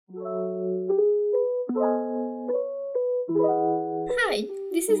Hi,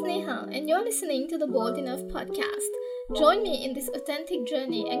 this is Neha, and you're listening to the Bold Enough podcast. Join me in this authentic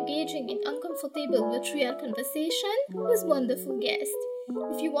journey, engaging in uncomfortable but real conversation with wonderful guests.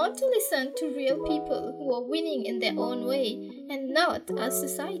 If you want to listen to real people who are winning in their own way and not as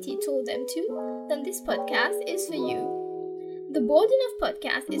society told them to, then this podcast is for you. The Bold Enough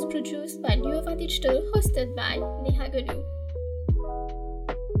podcast is produced by Lyova Digital, hosted by Neha Gadu.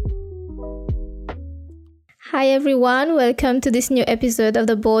 Hi everyone, welcome to this new episode of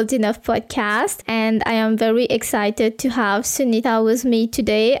the Bold Enough podcast, and I am very excited to have Sunitha with me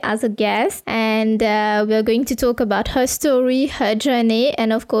today as a guest, and we're going to talk about her story, her journey,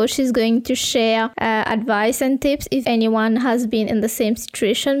 and of course she's going to share advice and tips if anyone has been in the same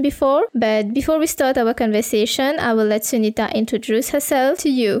situation before. But before we start our conversation, I will let Sunitha introduce herself to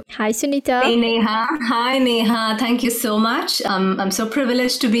you. Hi Sunitha. Hey Neha. Hi Neha. Thank you so much. I'm so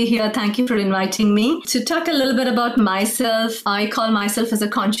privileged to be here. Thank you for inviting me to talk a little bit about myself. I call myself as a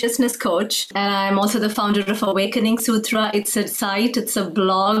consciousness coach, and I'm also the founder of Awakening Sutra. It's a site, it's a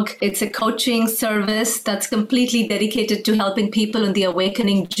blog, it's a coaching service that's completely dedicated to helping people on the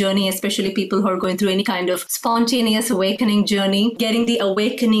awakening journey, especially people who are going through any kind of spontaneous awakening journey, getting the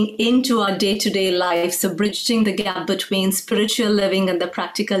awakening into our day-to-day life. So bridging the gap between spiritual living and the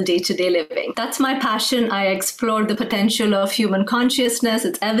practical day-to-day living. That's my passion. I explore the potential of human consciousness,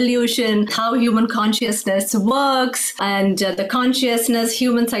 its evolution, how human consciousness works, and the consciousness,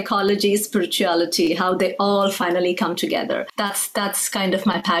 human psychology, spirituality, how they all finally come together. That's kind of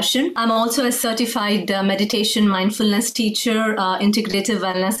my passion. I'm also a certified meditation mindfulness teacher, integrative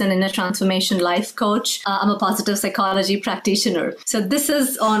wellness and inner transformation life coach. I'm a positive psychology practitioner. So this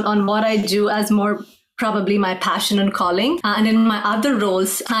is on what I do as more probably my passion and calling. And in my other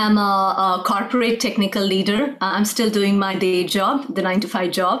roles, I'm a corporate technical leader. I'm still doing my day job, the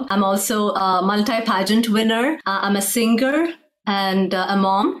 9-to-5 job. I'm also a multi-pageant winner. I'm a singer and a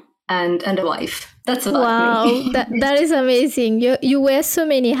mom and a wife. That's about me. Wow, that is amazing. You wear so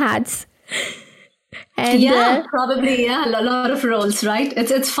many hats. And probably, a lot of roles, right?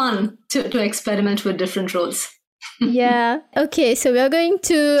 It's fun to experiment with different roles. Yeah. Okay, so we're going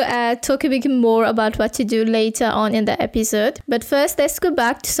to talk a bit more about what you do later on in the episode. But first, let's go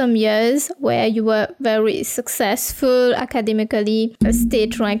back to some years where you were very successful academically, a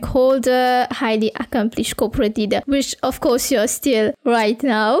state rank holder, highly accomplished corporate leader, which of course you're still right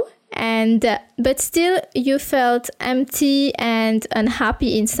now. And but still you felt empty and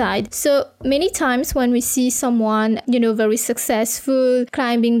unhappy inside. So many times when we see someone, very successful,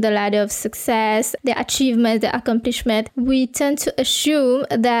 climbing the ladder of success, their achievement, their accomplishment, we tend to assume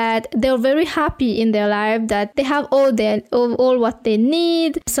that they're very happy in their life, that they have all what they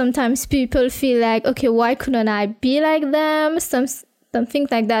need. Sometimes people feel like, okay, why couldn't I be like them? Something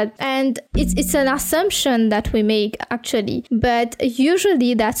like that. And it's an assumption that we make actually, but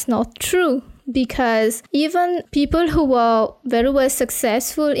usually that's not true, because even people who are very well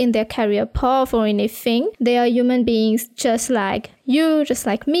successful in their career path or anything, they are human beings just like you, just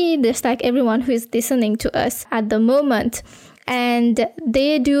like me, just like everyone who is listening to us at the moment. And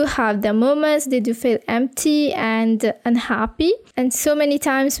they do have their moments, they do feel empty and unhappy. And so many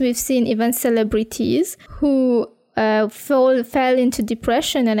times we've seen even celebrities who fell into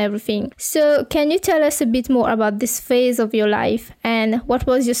depression and everything. So can you tell us a bit more about this phase of your life and what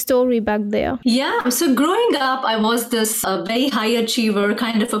was your story back there? Yeah, so growing up, I was this very high achiever,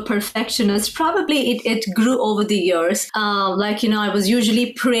 kind of a perfectionist. Probably it grew over the years. I was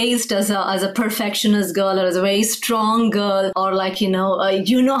usually praised as a perfectionist girl, or as a very strong girl, or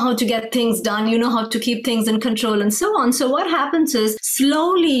how to get things done, how to keep things in control, and so on. So what happens is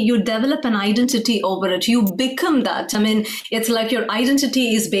slowly you develop an identity over it. You become that. I mean, it's like your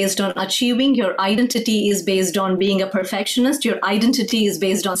identity is based on achieving. Your identity is based on being a perfectionist. Your identity is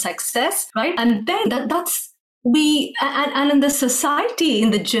based on success, right? And then that's and in the society,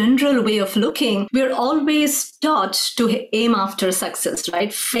 in the general way of looking, we're always taught to aim after success,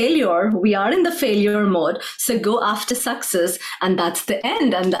 right? Failure, we are in the failure mode. So go after success, and that's the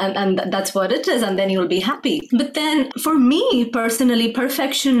end, and that's what it is, and then you'll be happy. But then for me personally,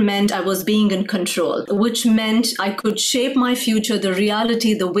 perfection meant I was being in control, which meant I could shape my future, the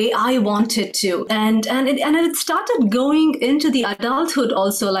reality, the way I wanted to. And it started going into the adulthood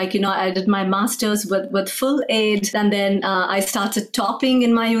also. I did my master's with full aid. And then I started topping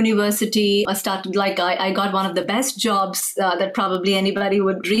in my university. I got one of the best jobs that probably anybody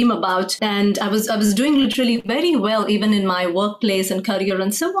would dream about. And I was doing literally very well, even in my workplace and career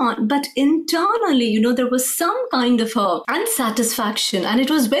and so on. But internally, there was some kind of a unsatisfaction. And it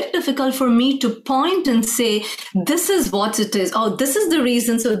was very difficult for me to point and say, this is what it is. Oh, this is the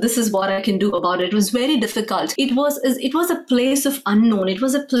reason. So this is what I can do about it. It was very difficult. It was a place of unknown. It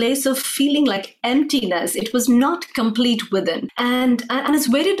was a place of feeling like emptiness. It was not complete within. And it's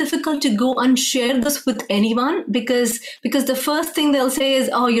very difficult to go and share this with anyone because the first thing they'll say is,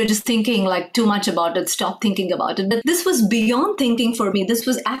 oh, you're just thinking like too much about it. Stop thinking about it. But this was beyond thinking for me. This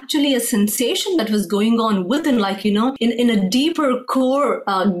was actually a sensation that was going on within, like, in a deeper core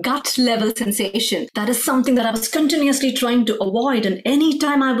gut level sensation. That is something that I was continuously trying to avoid. And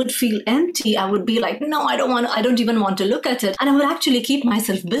anytime I would feel empty, I would be like, no, I don't even want to look at it. And I would actually keep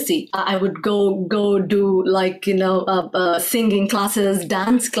myself busy. I would go do like, singing classes,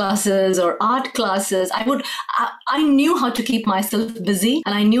 dance classes, or art classes. I knew how to keep myself busy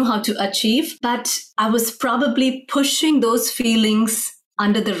and I knew how to achieve, but I was probably pushing those feelings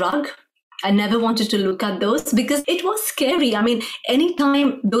under the rug. I never wanted to look at those because it was scary. I mean,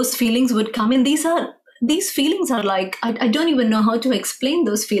 anytime those feelings would come in, these feelings are like, I don't even know how to explain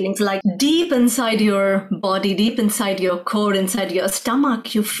those feelings. Like deep inside your body, deep inside your core, inside your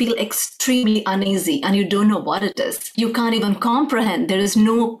stomach, you feel extremely uneasy and you don't know what it is. You can't even comprehend. There is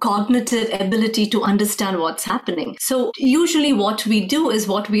no cognitive ability to understand what's happening. So usually what we do is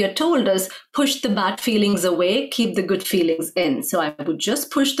what we are told is push the bad feelings away, keep the good feelings in. So I would just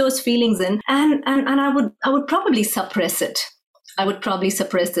push those feelings in and I would probably suppress it. I would probably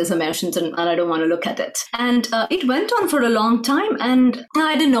suppress these emotions and I don't want to look at it. And it went on for a long time and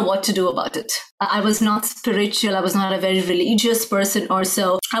I didn't know what to do about it. I was not spiritual. I was not a very religious person or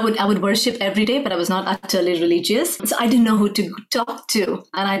so. I would worship every day, but I was not utterly religious. So I didn't know who to talk to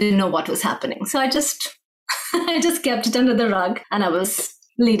and I didn't know what was happening. So I just kept it under the rug and I was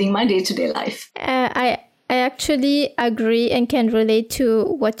leading my day-to-day life. I actually agree and can relate to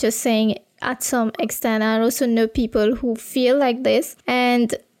what you're saying at some extent. I also know people who feel like this.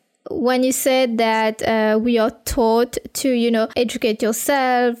 And when you said that we are taught to, educate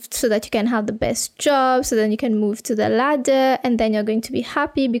yourself so that you can have the best job, so then you can move to the ladder and then you're going to be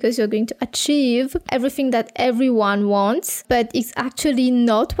happy because you're going to achieve everything that everyone wants. But it's actually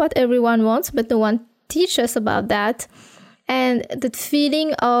not what everyone wants, but no one teaches us about that. And the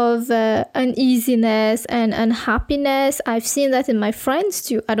feeling of uneasiness and unhappiness, I've seen that in my friends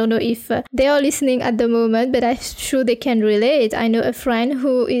too. I don't know if they are listening at the moment, but I'm sure they can relate. I know a friend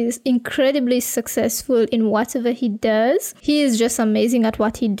who is incredibly successful in whatever he does. He is just amazing at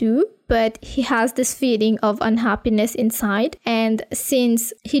what he do, but he has this feeling of unhappiness inside. And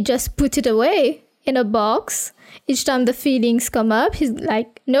since he just put it away in a box, each time the feelings come up, he's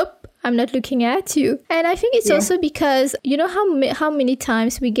like, nope, I'm not looking at you. And I think it's also because, how many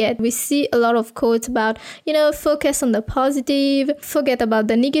times we see a lot of quotes about, focus on the positive, forget about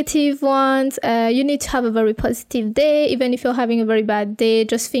the negative ones. You need to have a very positive day. Even if you're having a very bad day,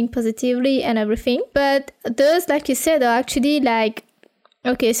 just think positively and everything. But those, like you said, are actually like,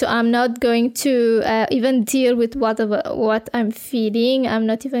 okay, so I'm not going to even deal with what I'm feeling. I'm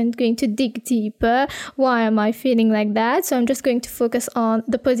not even going to dig deeper. Why am I feeling like that? So I'm just going to focus on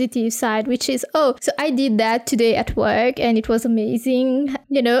the positive side, which is, so I did that today at work and it was amazing.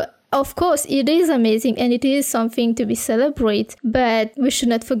 Of course, it is amazing and it is something to be celebrated. But we should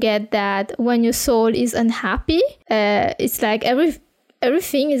not forget that when your soul is unhappy, it's like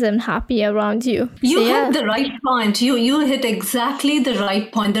everything is unhappy around you. You hit the right point. You hit exactly the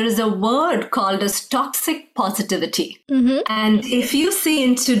right point. There is a word called as toxic positivity. Mm-hmm. And if you see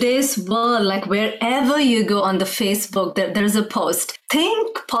in today's world, like wherever you go on the Facebook, there's a post,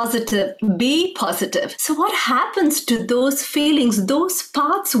 think positive, be positive. So what happens to those feelings, those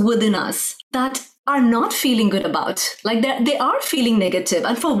parts within us that are not feeling good about, like they are feeling negative,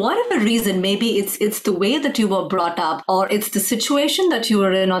 and for whatever reason, maybe it's the way that you were brought up, or it's the situation that you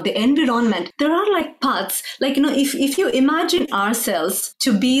were in, or the environment. There are like parts, like if you imagine ourselves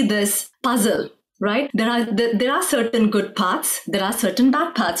to be this puzzle, right? There are certain good parts, there are certain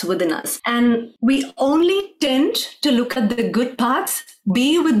bad parts within us, and we only tend to look at the good parts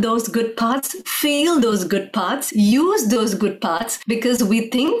be with those good parts, feel those good parts, use those good parts, because we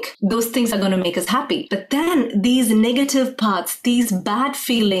think those things are going to make us happy. But then these negative parts, these bad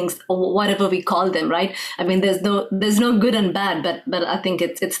feelings, or whatever we call them, right? I mean, there's no good and bad, but I think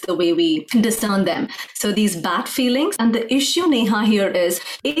it's the way we discern them. So these bad feelings, and the issue, Neha, here is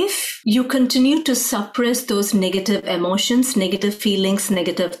if you continue to suppress those negative emotions, negative feelings,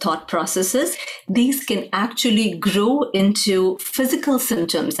 negative thought processes, these can actually grow into physical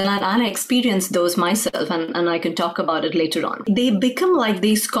symptoms. And I experienced those myself, and I can talk about it later on. They become like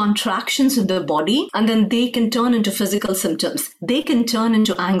these contractions in the body, and then they can turn into physical symptoms. They can turn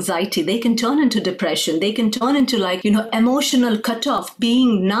into anxiety. They can turn into depression. They can turn into emotional cutoff,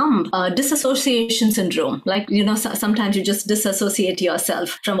 being numb, disassociation syndrome. Sometimes you just disassociate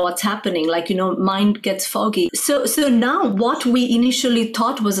yourself from what's happening. Mind gets foggy. So now what we initially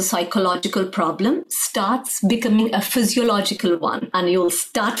thought was a psychological problem starts becoming a physiological one, and you'll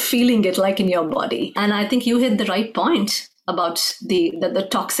start feeling it in your body. And I think you hit the right point about the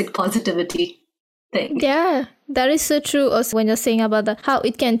toxic positivity thing. Yeah, that is so true. Also, when you're saying about how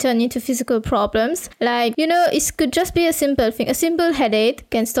it can turn into physical problems, it could just be a simple thing. A simple headache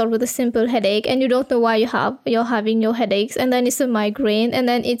can start with a simple headache, and you don't know why you're having your headaches, and then it's a migraine, and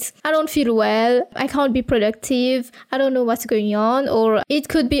then it's I don't feel well, I can't be productive, I don't know what's going on. Or it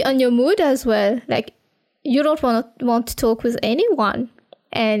could be on your mood as well. You don't want to talk with anyone,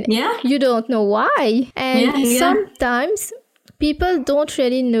 and you don't know why. And sometimes people don't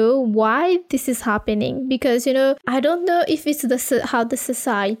really know why this is happening, because, I don't know if it's how the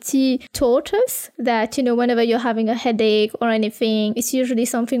society taught us that, whenever you're having a headache or anything, it's usually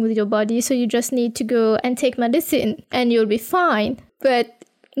something with your body. So you just need to go and take medicine and you'll be fine. But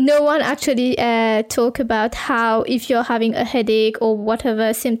no one actually talk about how if you're having a headache or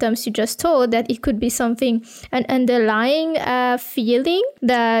whatever symptoms you just told, that it could be an underlying feeling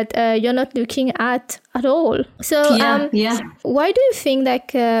that you're not looking at all. So why do you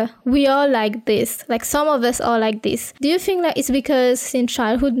think we are like this? Some of us are like this. Do you think it's because in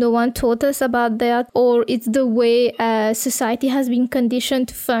childhood no one taught us about that, or it's the way society has been conditioned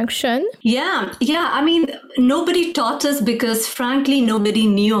to function? Yeah. I mean, nobody taught us because frankly nobody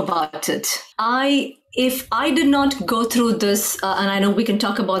knew about it. If I did not go through this, and I know we can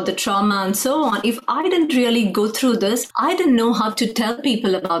talk about the trauma and so on, if I didn't really go through this, I didn't know how to tell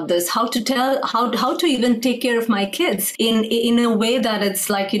people about this, how to even take care of my kids in a way that it's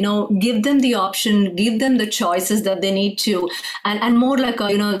give them the option, give them the choices that they need to, and more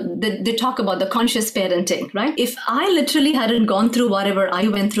they talk about the conscious parenting, right? If I literally hadn't gone through whatever I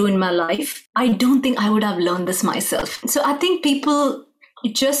went through in my life, I don't think I would have learned this myself. So I think people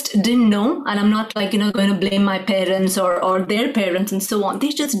just didn't know, and I'm not going to blame my parents or their parents and so on. They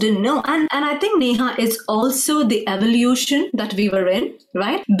just didn't know. And I think, Neha, it's also the evolution that we were in,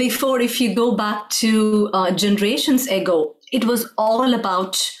 right? Before, if you go back to generations ago, it was all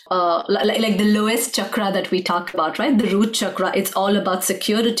about the lowest chakra that we talk about, right? The root chakra. It's all about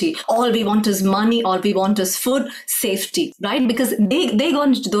security. All we want is money. All we want is food, safety, right? Because they got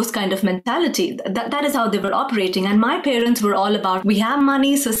into those kind of mentality. That is how they were operating. And my parents were all about, we have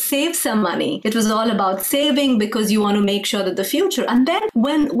money, so save some money. It was all about saving because you want to make sure that the future. And then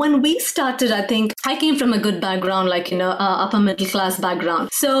when we started, I think I came from a good background, upper middle class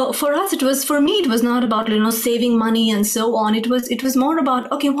background. So for me, it was not about, saving money and so on. It was more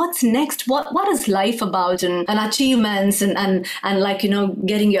about, okay, what's next? What is life about, and achievements and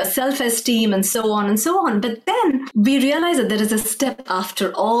getting your self-esteem and so on and so on. But then we realize that there is a step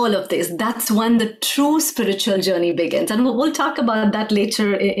after all of this. That's when the true spiritual journey begins. And we'll talk about that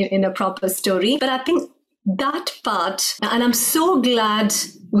later in a proper story. But I think that part, and I'm so glad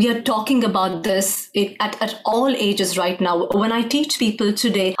we are talking about this at all ages right now. When I teach people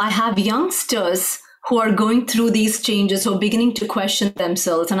today, I have youngsters who are going through these changes, who are beginning to question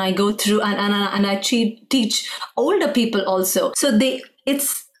themselves. And I go through and I teach older people also. So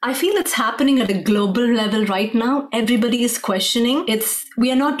I feel it's happening at a global level right now. Everybody is questioning.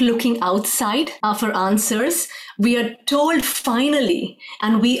 We are not looking outside for answers. We are told finally,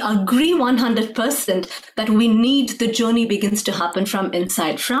 and we agree 100% that we need the journey begins to happen from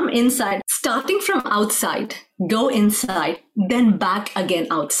inside, starting from outside, go inside, then back again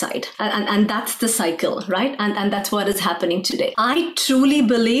outside. And that's the cycle, right? And that's what is happening today. I truly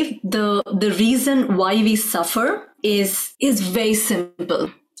believe the reason why we suffer is very simple.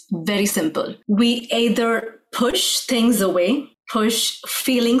 Very simple. We either push things away, push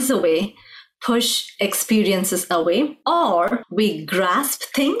feelings away, push experiences away, or we grasp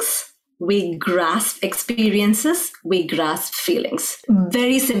things, we grasp experiences, we grasp feelings.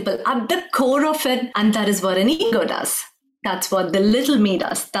 Very simple. At the core of it, and that is what an ego does. That's what the little me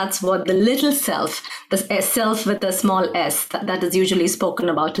does. That's what the little self, the self with a small s, that is usually spoken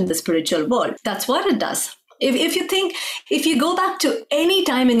about in the spiritual world. That's what it does. If you go back to any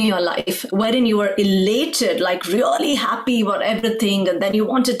time in your life wherein you were elated, like really happy about everything, and then you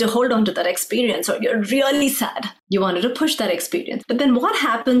wanted to hold on to that experience, or you're really sad, you wanted to push that experience. But then what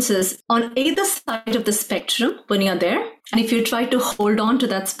happens is on either side of the spectrum, when you're there, and if you try to hold on to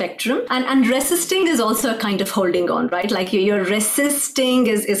that spectrum, and resisting is also a kind of holding on, right? Like you're resisting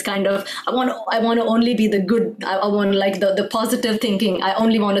is kind of, I want to only be the good. I want like the positive thinking. I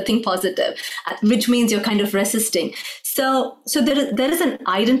only want to think positive, which means you're kind of resisting. So there is an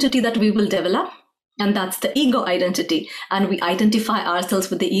identity that we will develop. And that's the ego identity. And we identify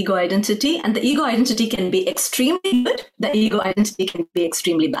ourselves with the ego identity. And the ego identity can be extremely good. The ego identity can be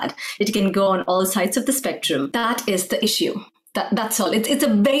extremely bad. It can go on all sides of the spectrum. That is the issue. That's all. It's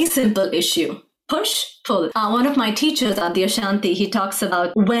a very simple issue. Push, pull. One of my teachers, Adya Shanti, he talks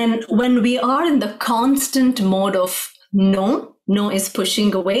about when we are in the constant mode of no is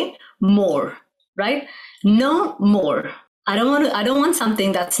pushing away, more, right? No, more. I don't want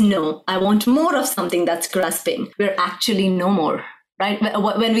something that's no. I want more of something that's grasping. We're actually no more, right?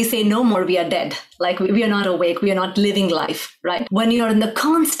 When we say no more, we are dead. Like we are not awake. We are not living life, right? When you're in the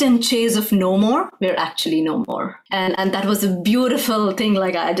constant chase of no more, we're actually no more. And that was a beautiful thing.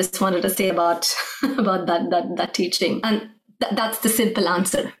 Like I just wanted to say about that teaching. And that's the simple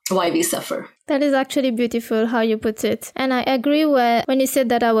answer why we suffer. That is actually beautiful how you put it. And I agree when you said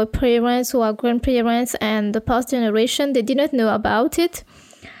that our parents or our grandparents and the past generation, they did not know about it.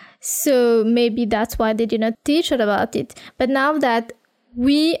 So maybe that's why they did not teach us about it. But now that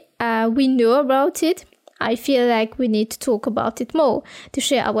we know about it, I feel like we need to talk about it more, to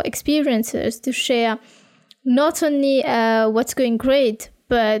share our experiences, to share not only what's going great,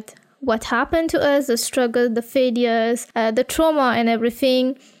 but what happened to us, the struggle, the failures, the trauma and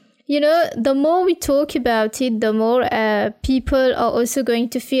everything. You know, the more we talk about it, the more people are also going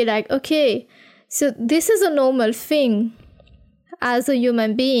to feel like, okay, so this is a normal thing as a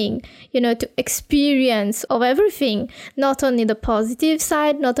human being, you know, to experience of everything, not only the positive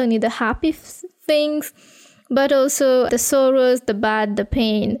side, not only the happy things, but also the sorrows, the bad, the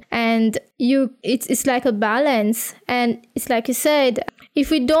pain. And it's like a balance. And it's like you said, if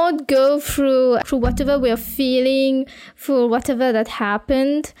we don't go through whatever we're feeling, through whatever that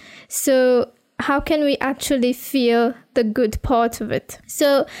happened, so how can we actually feel the good part of it?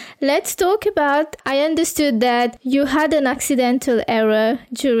 So let's talk about, I understood that you had an accidental error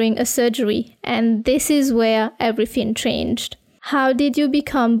during a surgery, and this is where everything changed. How did you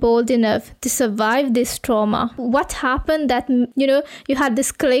become bold enough to survive this trauma? What happened that, you know, you had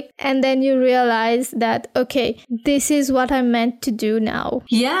this click and then you realized that, okay, this is what I'm meant to do now?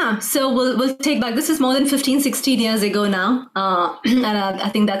 Yeah, so we'll take back. This is more than 15, 16 years ago now. And I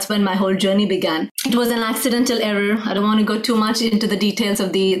think that's when my whole journey began. It was an accidental error. I don't want to go too much into the details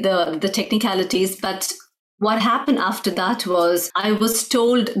of the technicalities, but what happened after that was I was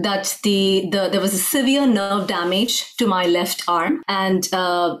told that there was a severe nerve damage to my left arm, and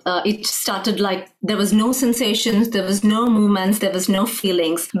it started like there was no sensations, there was no movements, there was no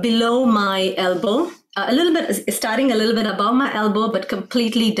feelings below my elbow. A little bit, starting a little bit above my elbow, but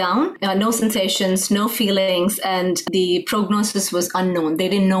completely down. No sensations, no feelings, and the prognosis was unknown. They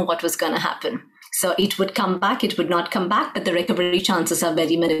didn't know what was going to happen. So it would come back, it would not come back, but the recovery chances are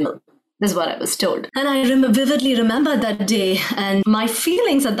very minimal. That's what I was told. And I vividly remember that day. And my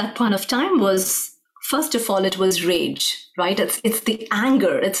feelings at that point of time was, first of all, it was rage, right? It's the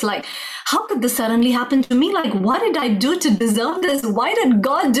anger. It's like, how could this suddenly happen to me? Like, what did I do to deserve this? Why did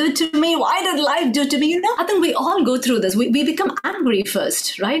God do to me? Why did life do to me? You know, I think we all go through this. We become angry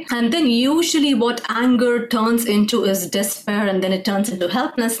first, right? And then usually what anger turns into is despair, and then it turns into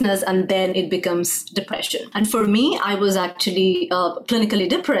helplessness, and then it becomes depression. And for me, I was actually clinically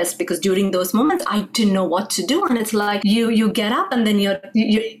depressed because during those moments, I didn't know what to do. And it's like you get up and then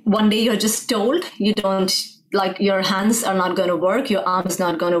one day you're just told you don't, like your hands are not going to work, your arms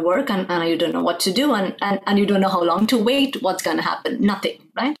not going to work, and you don't know what to do, and you don't know how long to wait, what's going to happen, nothing,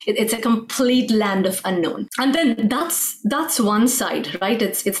 right? It's a complete land of unknown. And then that's one side, right?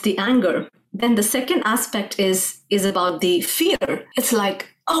 It's the anger. Then the second aspect is about the fear. It's like,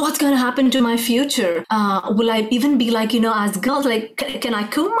 oh, what's going to happen to my future? Will I even be like, as girls, like, can I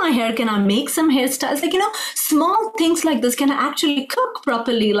comb my hair? Can I make some hairstyles? Like, small things like this. Can I actually cook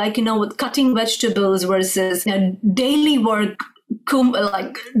properly? Like, with cutting vegetables versus daily work,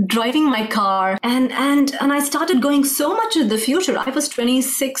 like driving my car. And I started going so much in the future. I was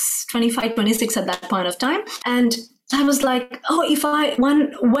 25, 26 at that point of time. And I was like, oh,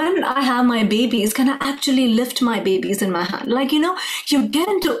 when I have my babies, can I actually lift my babies in my hand? Like, you get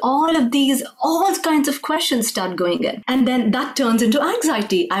into all kinds of questions start going in. And then that turns into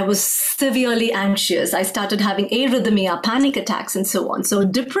anxiety. I was severely anxious. I started having arrhythmia, panic attacks, and so on. So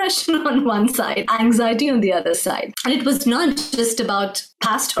depression on one side, anxiety on the other side. And it was not just about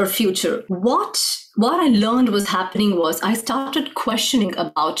past or future. What I learned was happening was I started questioning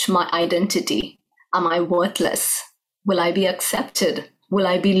about my identity. Am I worthless? Will I be accepted? Will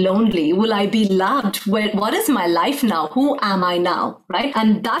I be lonely? Will I be loved? What is my life now? Who am I now? Right?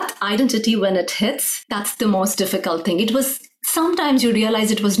 And that identity, when it hits, that's the most difficult thing. It was sometimes you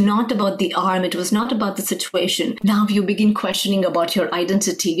realize it was not about the arm. It was not about the situation. Now you begin questioning about your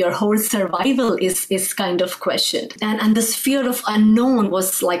identity. Your whole survival is kind of questioned. And this fear of unknown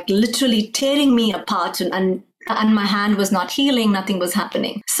was like literally tearing me apart, and my hand was not healing. Nothing was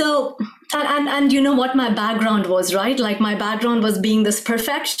happening. So, and you know what my background was, right? Like my background was being this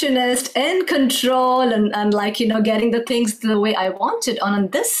perfectionist, in control, and like, getting the things the way I wanted. And on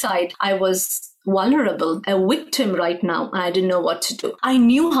this side, I was vulnerable, a victim right now, and I didn't know what to do. I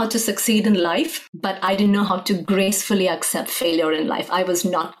knew how to succeed in life, but I didn't know how to gracefully accept failure in life. I was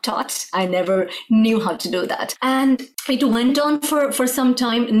not taught. I never knew how to do that. And it went on for some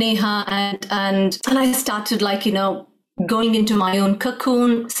time, Neha, and I started going into my own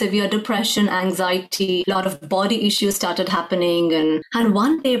cocoon, severe depression, anxiety, a lot of body issues started happening. And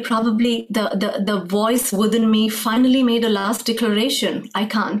one day, probably the voice within me finally made a last declaration. I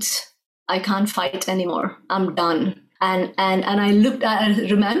can't fight anymore. I'm done. And I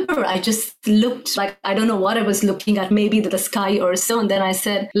remember I just looked like, I don't know what I was looking at, maybe the sky or so. And then I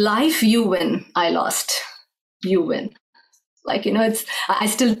said, life, you win. I lost. You win. Like, I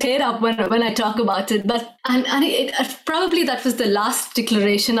still tear up when I talk about it, but, and it probably that was the last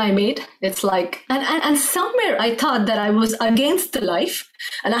declaration I made. It's like, and somewhere I thought that I was against the life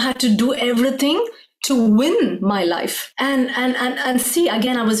and I had to do everything to win my life. And see,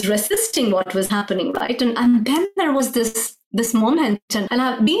 again, I was resisting what was happening, right? And then there was this moment, and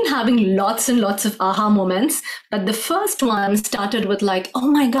I've been having lots and lots of aha moments, but the first one started with like,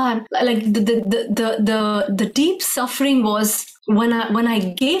 oh my God, like the deep suffering was when I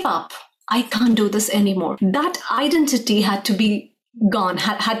gave up. I can't do this anymore. That identity had to be gone,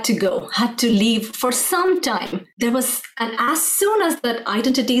 had to go, had to leave for some time. And as soon as that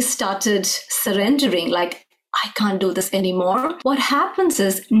identity started surrendering, like, I can't do this anymore, what happens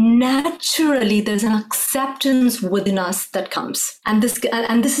is naturally there's an acceptance within us that comes. And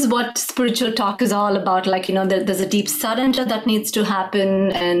this is what spiritual talk is all about. Like, there's a deep surrender that needs to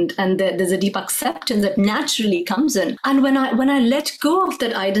happen, and there's a deep acceptance that naturally comes in. And when I let go of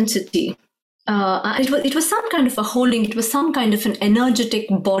that identity, it was some kind of a holding. It was some kind of an energetic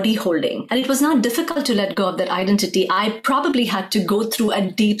body holding. And it was not difficult to let go of that identity. I probably had to go through a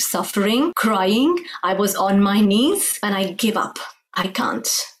deep suffering, crying. I was on my knees and I gave up. I can't.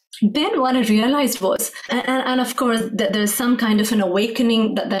 Then what I realized was, and of course, that there's some kind of an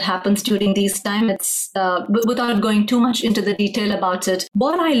awakening that happens during these times. It's without going too much into the detail about it.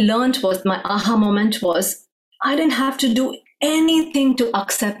 What I learned was, my aha moment was, I didn't have to do anything to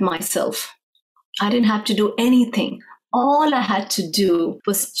accept myself. I didn't have to do anything. All I had to do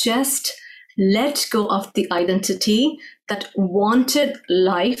was just let go of the identity that wanted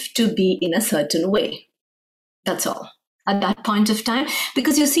life to be in a certain way. That's all. At that point of time,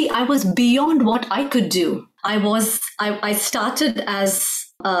 because you see, I was beyond what I could do. I started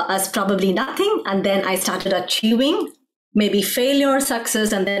as probably nothing, and then I started achieving maybe failure,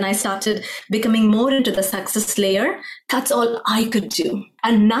 success, and then I started becoming more into the success layer. That's all I could do.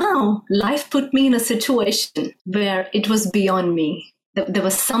 And now life put me in a situation where it was beyond me. There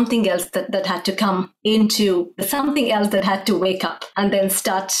was something else that had to come into, something else that had to wake up and then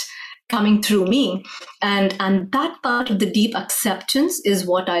start coming through me. And that part of the deep acceptance is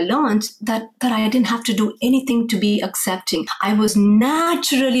what I learned, that I didn't have to do anything to be accepting. I was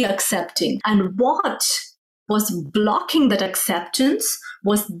naturally accepting. And what was blocking that acceptance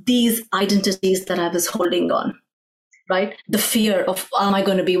was these identities that I was holding on, right? The fear of, am I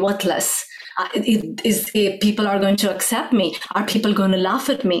going to be worthless? People are going to accept me? Are people going to laugh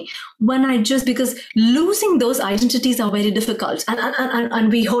at me? Because losing those identities are very difficult.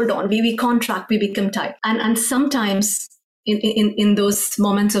 And we hold on, we contract, we become tight. And sometimes in those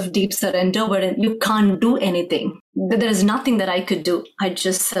moments of deep surrender where you can't do anything, there is nothing that I could do. I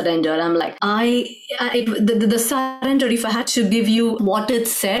just surrender. I'm like, the surrender, if I had to give you what it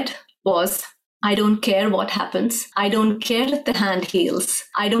said, was, I don't care what happens. I don't care if the hand heals.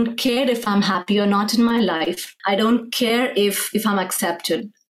 I don't care if I'm happy or not in my life. I don't care if I'm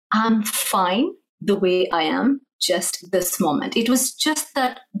accepted. I'm fine the way I am. just this moment. It was just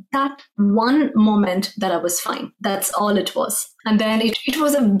that one moment that I was fine. That's all it was. And then it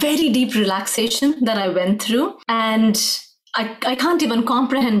was a very deep relaxation that I went through. And I can't even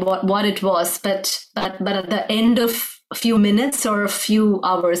comprehend what it was. But at the end of a few minutes or a few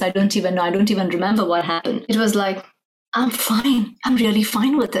hours, I don't even know. I don't even remember what happened. It was like, I'm fine. I'm really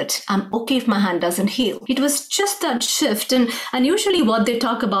fine with it. I'm okay if my hand doesn't heal. It was just that shift. And usually what they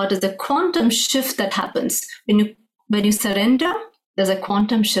talk about is the quantum shift that happens. When you surrender, there's a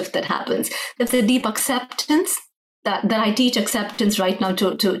quantum shift that happens. There's a deep acceptance that I teach acceptance right now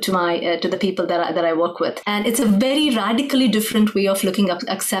to the people that I work with. And it's a very radically different way of looking at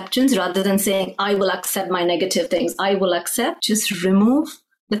acceptance rather than saying, I will accept my negative things. I will accept, just remove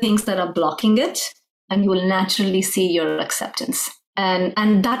the things that are blocking it. And you will naturally see your acceptance.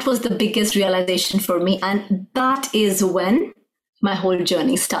 And that was the biggest realization for me. And that is when my whole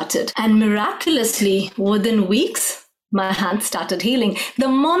journey started. And miraculously, within weeks, my hand started healing. The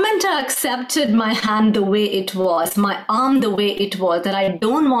moment I accepted my hand the way it was, my arm the way it was, that I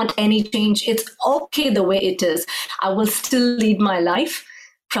don't want any change, it's okay the way it is, I will still lead my life.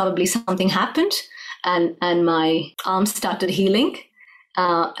 Probably something happened and my arm started healing.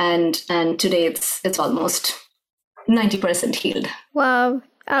 And today it's almost 90% healed. Wow.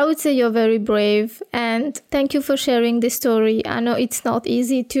 I would say you're very brave, and thank you for sharing this story. I know it's not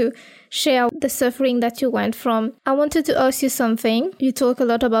easy to share the suffering that you went from. I wanted to ask you something. You talk a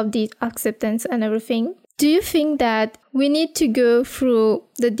lot about the acceptance and everything. Do you think that we need to go through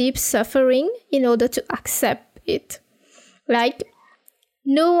the deep suffering in order to accept it? Like,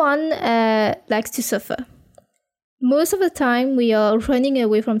 no one likes to suffer. Most of the time, we are running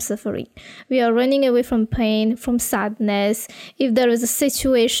away from suffering. We are running away from pain, from sadness. If there is a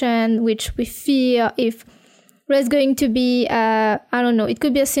situation which we fear, if there's going to be, it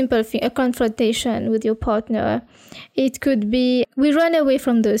could be a simple thing, a confrontation with your partner. It could be, we run away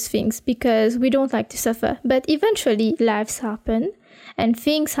from those things because we don't like to suffer. But eventually, lives happen and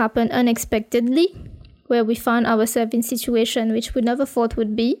things happen unexpectedly, where we find ourselves in situations which we never thought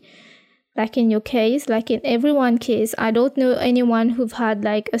would be. Like in your case, like in everyone's case, I don't know anyone who've had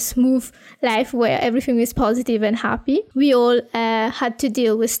like a smooth life where everything is positive and happy. We all had to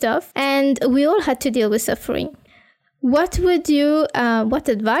deal with stuff, and we all had to deal with suffering. What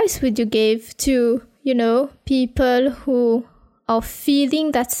advice would you give to, people who are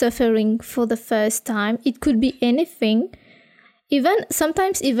feeling that suffering for the first time? It could be anything.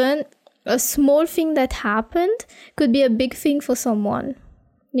 Sometimes even a small thing that happened could be a big thing for someone.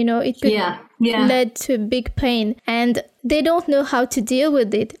 It could lead to big pain, and they don't know how to deal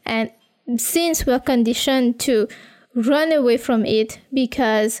with it. And since we're conditioned to run away from it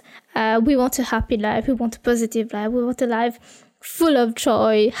because we want a happy life, we want a positive life, we want a life full of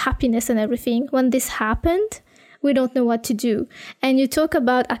joy, happiness and everything. When this happened, we don't know what to do. And you talk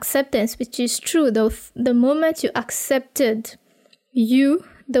about acceptance, which is true. The moment you accepted you,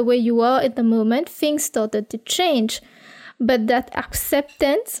 the way you are at the moment, things started to change. But that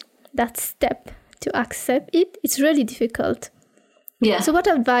acceptance, that step to accept it, it's really difficult. Yeah. So what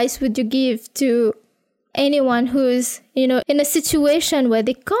advice would you give to anyone who's, in a situation where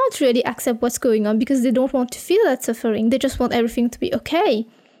they can't really accept what's going on because they don't want to feel that suffering? They just want everything to be okay.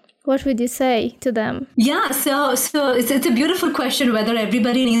 What would you say to them? Yeah, so it's a beautiful question whether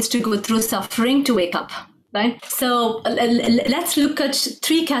everybody needs to go through suffering to wake up, right? So let's look at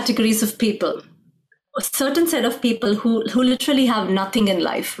three categories of people. A certain set of people who literally have nothing in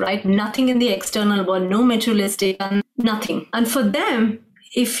life, right? Nothing in the external world, no materialistic, nothing. And for them,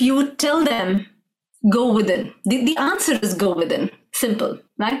 if you tell them, go within, the answer is go within, simple,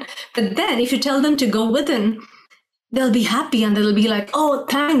 right? But then if you tell them to go within, they'll be happy and they'll be like, oh,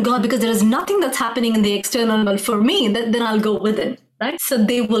 thank God, because there is nothing that's happening in the external world for me, then I'll go within, right? So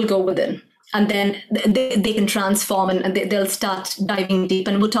they will go within. And then they can transform and they'll start diving deep.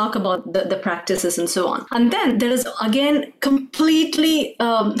 And we'll talk about the practices and so on. And then there is, again, completely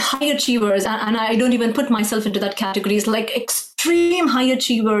high achievers. And I don't even put myself into that category. It's like extreme high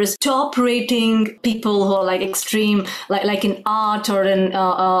achievers, top rating people who are like extreme, like in art or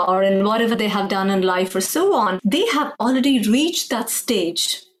in whatever they have done in life or so on. They have already reached that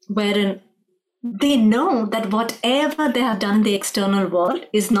stage wherein they know that whatever they have done in the external world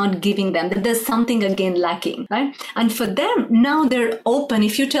is not giving them, that there's something again lacking, right? And for them, now they're open.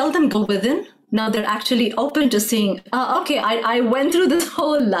 If you tell them go within, now they're actually open to saying, okay, I went through this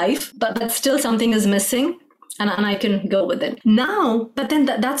whole life, but still something is missing. And I can go with it now, but then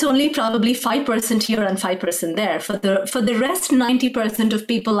that's only probably 5% here and 5% there. For the rest 90% of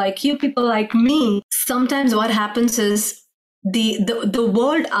people like you, people like me, sometimes what happens is the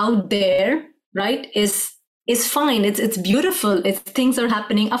world out there, right, is is fine. It's beautiful. Things are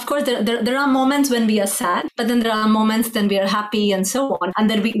happening. Of course, there are moments when we are sad, but then there are moments when we are happy and so on. And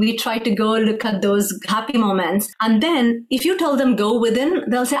then we try to go look at those happy moments. And then if you tell them go within,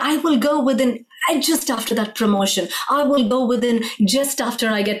 they'll say, I will go within just after that promotion. I will go within just after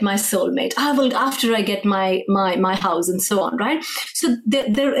I get my soulmate. I will after I get my house and so on, right? So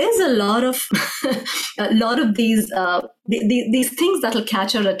there is a lot of these things that will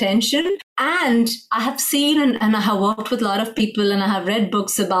catch our attention. And I have seen and I have worked with a lot of people and I have read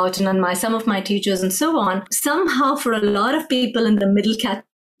books about and some of my teachers and so on. Somehow for a lot of people in the middle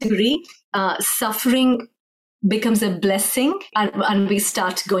category, suffering becomes a blessing and we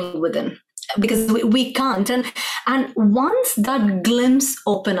start going within. Because we can't. And once that glimpse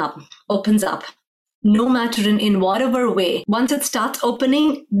opens up, no matter in whatever way, once it starts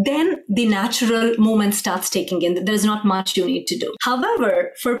opening, then the natural movement starts taking in. There's not much you need to do.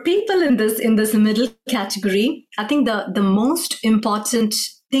 However, for people in this middle category, I think the most important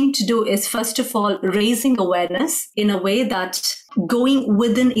thing to do is, first of all, raising awareness in a way that going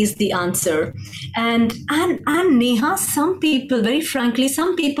within is the answer. And Neha, some people, very frankly,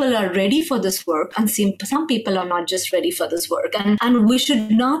 some people are ready for this work and some people are not just ready for this work. And we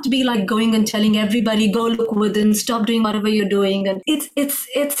should not be like going and telling everybody, go look within, stop doing whatever you're doing. And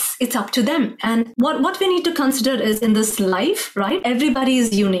it's up to them. And what we need to consider is, in this life, right? Everybody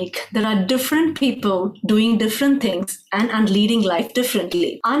is unique. There are different people doing different things and leading life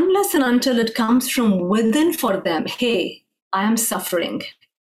differently. Unless and until it comes from within for them, hey, I am suffering,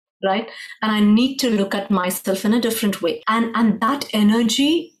 right? And I need to look at myself in a different way. And that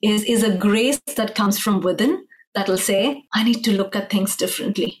energy is a grace that comes from within that will say, I need to look at things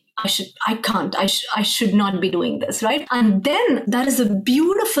differently. I should not be doing this, right? And then that is a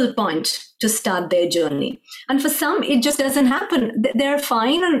beautiful point to start their journey. And for some, it just doesn't happen. They're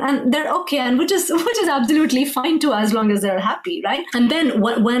fine and they're okay, and which is absolutely fine too, as long as they're happy, right? And then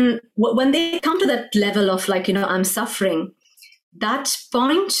when they come to that level of like, I'm suffering,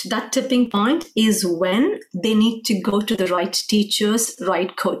 that tipping point is when they need to go to the right teachers,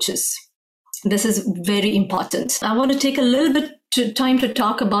 right coaches. This is very important. I want to take a little bit time to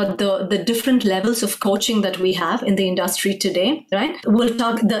talk about the different levels of coaching that we have in the industry today, right? We'll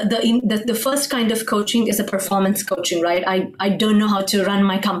talk, the first kind of coaching is a performance coaching, right? I don't know how to run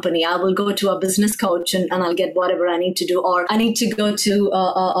my company. I will go to a business coach and I'll get whatever I need to do, or I need to go to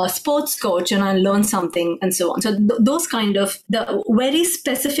a sports coach and I'll learn something and so on. So those kind of the very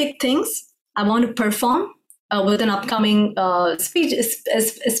specific things I want to perform with an upcoming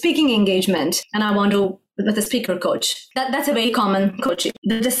speaking engagement, and I want to with a speaker coach. That's a very common coaching.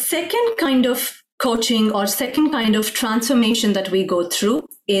 The second kind of coaching or second kind of transformation that we go through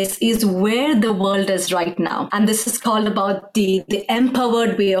is where the world is right now. And this is called about the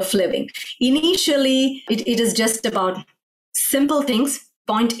empowered way of living. Initially, it is just about simple things,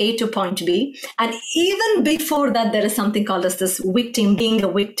 point A to point B. And even before that, there is something called as this victim, being a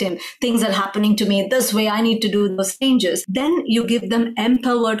victim. Things are happening to me this way. I need to do those changes. Then you give them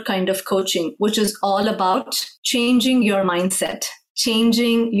empowered kind of coaching, which is all about changing your mindset,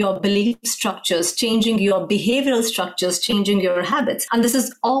 changing your belief structures, changing your behavioral structures, changing your habits. And this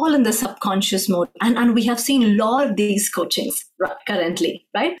is all in the subconscious mode. And we have seen a lot of these coachings currently,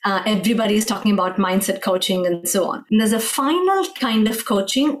 right? Everybody is talking about mindset coaching and so on. And there's a final kind of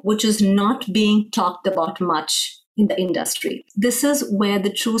coaching which is not being talked about much in the industry. This is where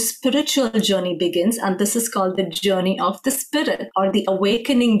the true spiritual journey begins, and this is called the journey of the spirit, or the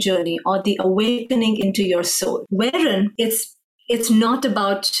awakening journey, or the awakening into your soul, wherein it's not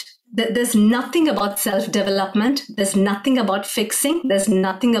about, there's nothing about self-development. There's nothing about fixing. There's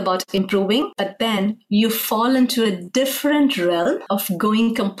nothing about improving. But then you fall into a different realm of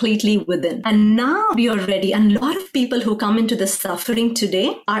going completely within. And now you're ready. And a lot of people who come into the suffering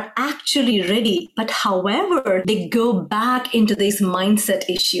today are actually ready. But however, they go back into these mindset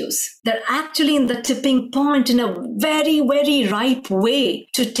issues. They're actually in the tipping point in a very, very ripe way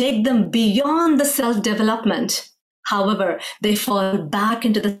to take them beyond the self-development. However, they fall back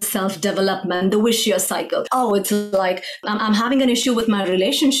into the self-development, the vicious cycle. Oh, it's like, I'm having an issue with my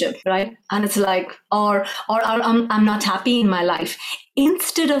relationship, right? And it's like, or I'm not happy in my life.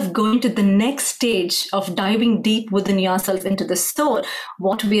 Instead of going to the next stage of diving deep within yourself into the soul,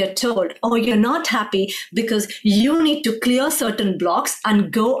 what we are told, oh, you're not happy because you need to clear certain blocks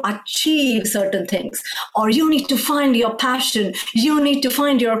and go achieve certain things. Or you need to find your passion. You need to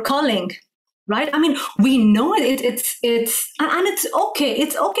find your calling. right? I mean, we know and it's okay.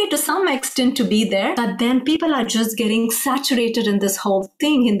 It's okay to some extent to be there, but then people are just getting saturated in this whole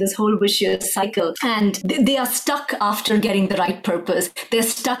thing, in this whole vicious cycle. And they are stuck after getting the right purpose. They're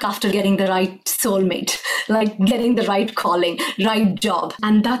stuck after getting the right soulmate, like getting the right calling, right job.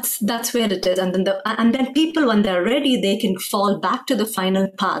 And that's where it is. And then people, when they're ready, they can fall back to the final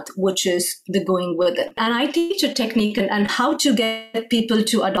path, which is the going with it. And I teach a technique and how to get people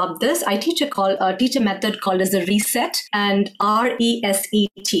to adopt this. I teach a method called as the reset, and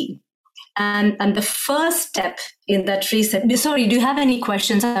RESET. And the first step in that reset. Sorry, do you have any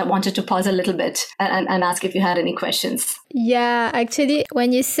questions? I wanted to pause a little bit and ask if you had any questions. Yeah, actually,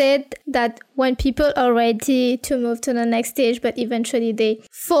 when you said that when people are ready to move to the next stage, but eventually they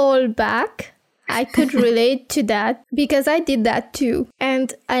fall back, I could relate to that because I did that too.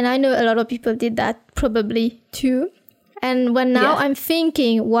 And I know a lot of people did that probably too. And when now I'm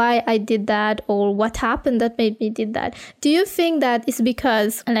thinking why I did that or what happened that made me did that. Do you think that it's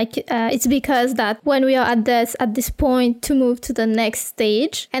because it's because that when we are at this point to move to the next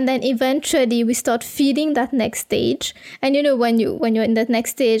stage, and then eventually we start feeling that next stage, and when you're in that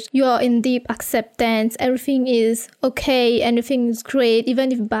next stage, you are in deep acceptance, everything is okay, everything is great,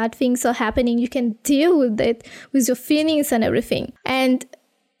 even if bad things are happening, you can deal with it with your feelings and everything. And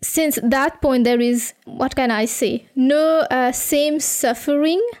since that point, there is, what can I say, no same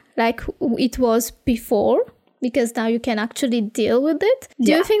suffering like it was before, because now you can actually deal with it.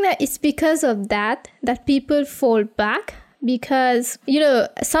 Do you think that it's because of that people fall back? Because,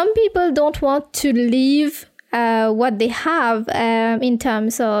 some people don't want to leave what they have in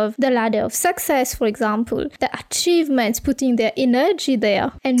terms of the ladder of success, for example, the achievements, putting their energy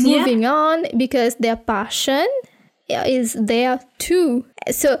there and moving on because their passion is there too.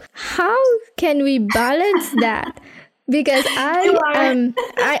 So how can we balance that? Because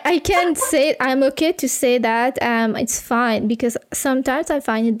I can say I'm okay to say that it's fine, because sometimes I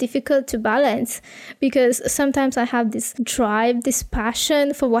find it difficult to balance, because sometimes I have this drive, this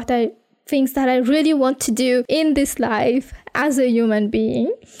passion for things that I really want to do in this life as a human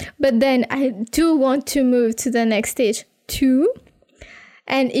being, but then I do want to move to the next stage too.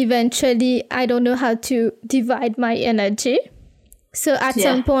 And eventually, I don't know how to divide my energy. So at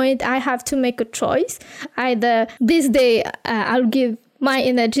some point, I have to make a choice. Either this day, I'll give my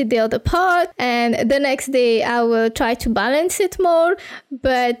energy the other part, and the next day, I will try to balance it more.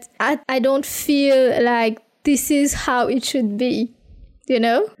 But I don't feel like this is how it should be.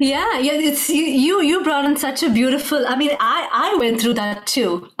 It's you brought in such a beautiful, I went through that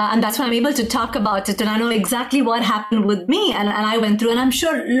too, and that's why I'm able to talk about it, and I know exactly what happened with me, and I went through, and I'm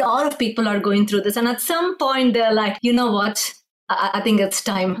sure a lot of people are going through this, and at some point they're like, you know what, I think it's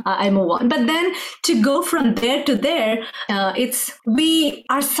time I move on. But then to go from there to there,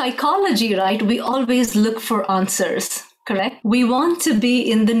 our psychology, right? We always look for answers. Correct. We want to be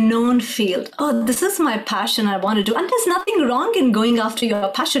in the known field. Oh, this is my passion, I want to do. And there's nothing wrong in going after your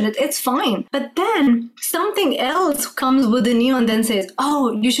passion. It's fine. But then something else comes within you and then says,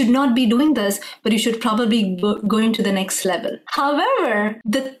 oh, you should not be doing this, but you should probably go into the next level. However,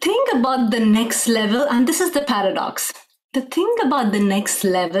 the thing about the next level, and this is the paradox, the thing about the next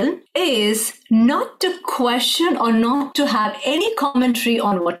level is not to question or not to have any commentary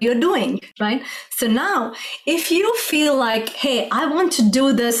on what you're doing, right? So now, if you feel like, hey, I want to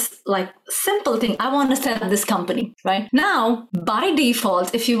do this, like simple thing, I want to set up this company, right? Now, by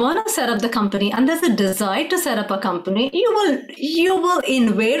default, if you want to set up the company and there's a desire to set up a company, you will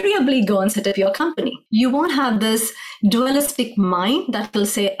invariably go and set up your company. You won't have this dualistic mind that will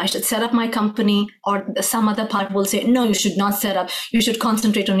say, I should set up my company, or some other part will say, no, you should not set up. You should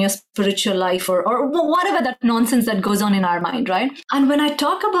concentrate on your spiritual life or whatever that nonsense that goes on in our mind, right? And when I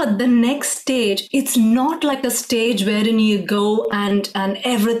talk about the next stage, it's not like a stage wherein you go and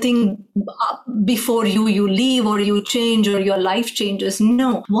everything before you leave or you change or your life changes.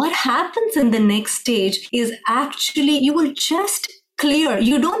 No, what happens in the next stage is actually you will just clear.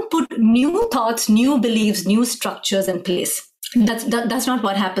 You don't put new thoughts, new beliefs, new structures in place. That's not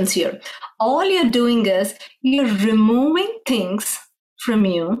what happens here. All you're doing is you're removing things from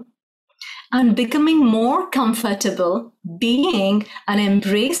you and becoming more comfortable being and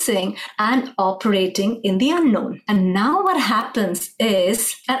embracing and operating in the unknown. And now what happens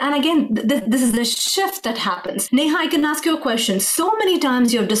is, and again, this is the shift that happens. Neha, I can ask you a question. So many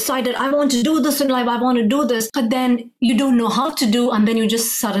times you've decided, I want to do this in life, I want to do this, but then you don't know how to do, and then you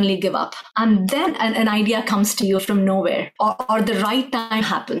just suddenly give up. And then an idea comes to you from nowhere, or the right time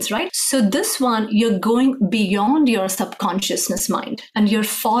happens, right? So this one, you're going beyond your subconsciousness mind, and you're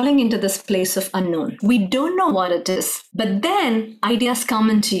falling into this place of unknown. We don't know what it is. But then ideas come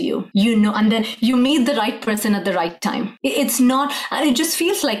into you, and then you meet the right person at the right time. It's not, and it just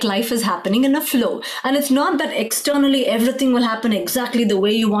feels like life is happening in a flow. And it's not that externally everything will happen exactly the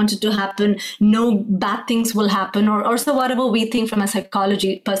way you want it to happen. No bad things will happen, or so whatever we think from a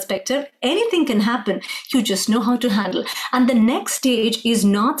psychology perspective, anything can happen. You just know how to handle. And the next stage is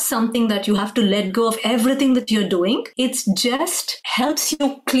not something that you have to let go of everything that you're doing. It's just helps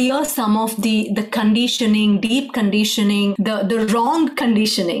you clear some of the conditioning, deep conditioning, the wrong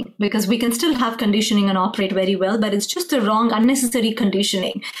conditioning, because we can still have conditioning and operate very well, but it's just the wrong, unnecessary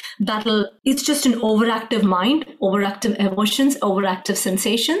conditioning. It's just an overactive mind, overactive emotions, overactive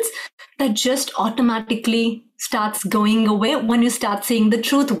sensations that just automatically starts going away when you start seeing the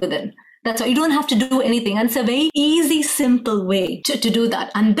truth within. That's why you don't have to do anything. And it's a very easy, simple way to do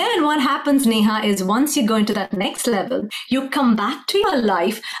that. And then what happens, Neha, is once you go into that next level, you come back to your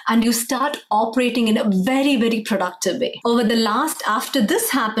life and you start operating in a very, very productive way. After this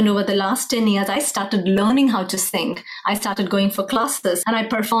happened, over the last 10 years, I started learning how to sing. I started going for classes and I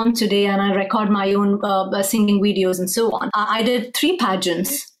perform today and I record my own singing videos and so on. I did 3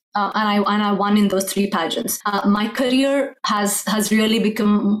 pageants. And I won in those 3 pageants. My career has really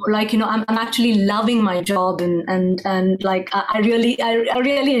become like, I'm actually loving my job and like I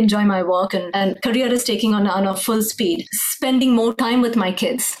really enjoy my work and career is taking on a full speed. Spending more time with my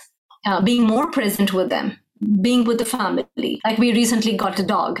kids, being more present with them, being with the family. Like we recently got a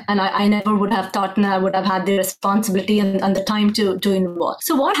dog and I never would have thought I would have had the responsibility and the time to involve.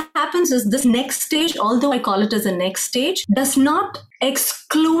 So what happens is this next stage, although I call it as a next stage, does not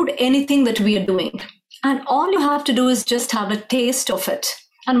exclude anything that we are doing. And all you have to do is just have a taste of it.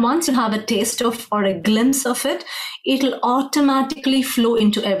 And once you have a taste of or a glimpse of it, it'll automatically flow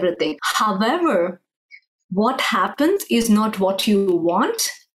into everything. However, what happens is not what you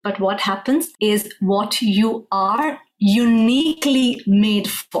want, but what happens is what you are uniquely made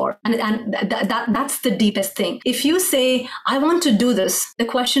for. And that's the deepest thing. If you say, I want to do this, the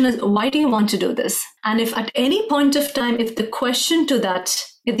question is, why do you want to do this? And if at any point of time, if the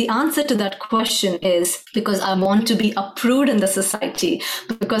answer to that question is because I want to be approved in the society,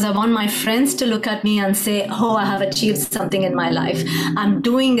 because I want my friends to look at me and say, oh, I have achieved something in my life. I'm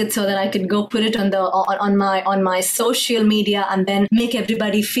doing it so that I can go put it on my social media and then make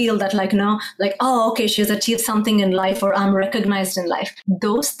everybody feel that oh, okay, she has achieved something in life, or I'm recognized in life.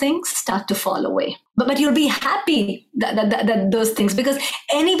 Those things start to fall away. But you'll be happy that those things, because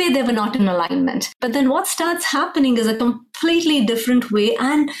anyway, they were not in alignment. But then what starts happening is a completely different way.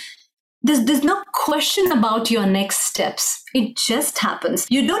 And there's no question about your next steps. It just happens.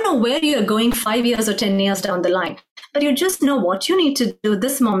 You don't know where you're going 5 years or 10 years down the line, but you just know what you need to do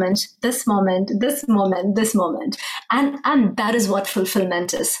this moment, this moment, this moment, this moment. And that is what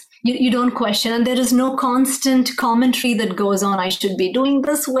fulfillment is. You don't question, and there is no constant commentary that goes on. I should be doing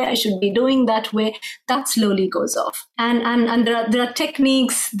this way, I should be doing that way. That slowly goes off. And there are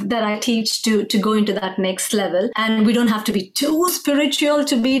techniques that I teach to go into that next level. And we don't have to be too spiritual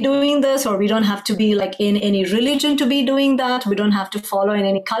to be doing this, or we don't have to be like in any religion to be doing that. We don't have to follow in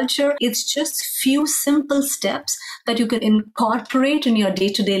any culture. It's just few simple steps that you can incorporate in your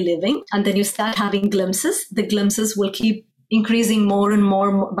day-to-day living. And then you start having glimpses. The glimpses will keep increasing more and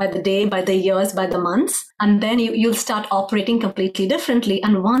more by the day, by the years, by the months. And then you'll start operating completely differently.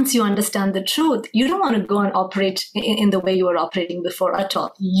 And once you understand the truth, you don't want to go and operate in the way you were operating before at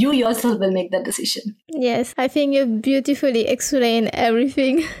all. You yourself will make that decision. Yes, I think you beautifully explain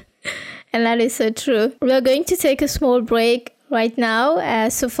everything. And that is so true. We are going to take a small break right now.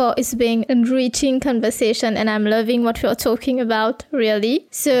 So far, it's been an enriching conversation, and I'm loving what we're talking about, really.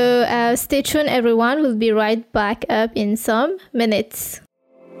 So stay tuned, everyone. We'll be right back up in some minutes.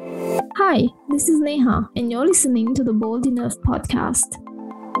 Hi, this is Neha, and you're listening to the Bold Enough podcast.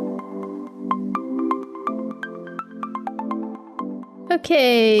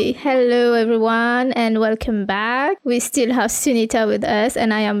 Okay, hello everyone and welcome back. We still have Sunitha with us,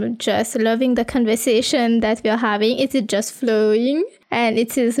 and I am just loving the conversation that we are having. It is just flowing and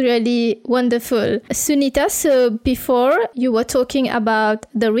it is really wonderful. Sunitha, so before you were talking about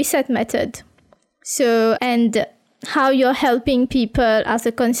the reset method. So, and how you're helping people as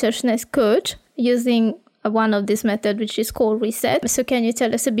a consciousness coach using one of this method, which is called reset. So can you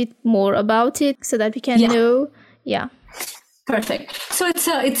tell us a bit more about it so that we can know? Yeah. Perfect. So it's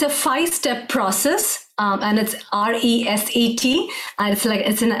a 5-step process, and it's RESET, and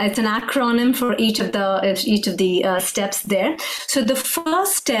it's an acronym for each of the steps there. So the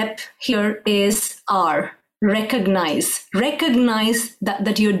first step here is R. recognize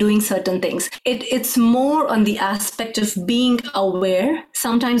that you're doing certain things. It's more on the aspect of being aware.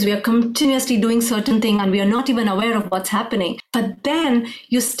 Sometimes we are continuously doing certain thing and we are not even aware of what's happening. But then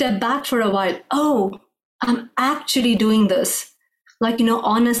you step back for a while. Oh, I'm actually doing this. Like,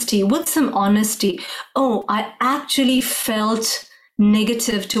 honesty, with some honesty. Oh, I actually felt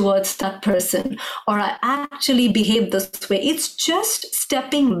negative towards that person, or I actually behaved this way. It's just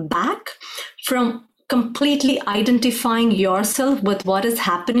stepping back from completely identifying yourself with what is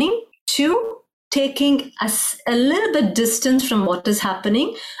happening to taking a little bit distance from what is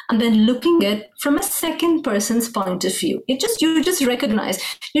happening and then looking at it from a second person's point of view. You just recognize,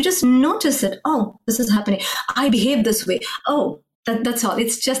 you just notice it. Oh, this is happening. I behave this way. Oh, that's all.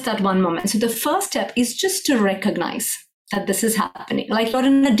 It's just that one moment. So the first step is just to recognize that this is happening. Like you're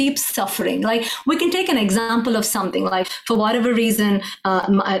in a deep suffering. Like we can take an example of something like for whatever reason,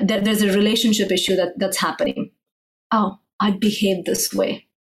 there's a relationship issue that's happening. Oh, I behave this way,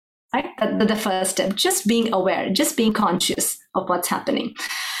 right? The first step, just being aware, just being conscious of what's happening.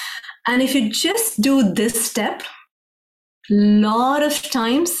 And if you just do this step, lot of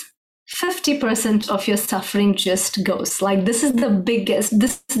times, 50% of your suffering just goes. Like this is the biggest,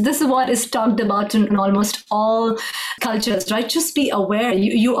 this is what is talked about in almost all cultures, right? Just be aware.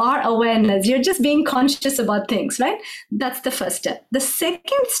 You are awareness. You're just being conscious about things, right? That's the first step. The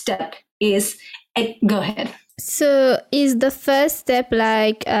second step is, go ahead. So is the first step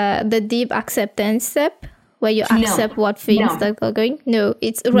like the deep acceptance step? Where you accept what things that are going? No,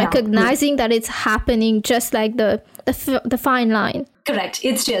 it's recognizing that it's happening, just like the fine line. Correct.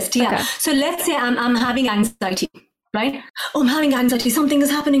 It's just, Okay. So let's say I'm having anxiety, right? Oh, I'm having anxiety. Something is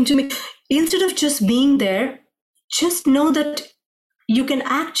happening to me. Instead of just being there, just know that you can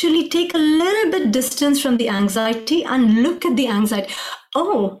actually take a little bit distance from the anxiety and look at the anxiety.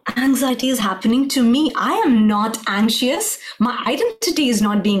 Oh, anxiety is happening to me. I am not anxious. My identity is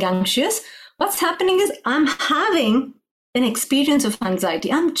not being anxious. What's happening is I'm having an experience of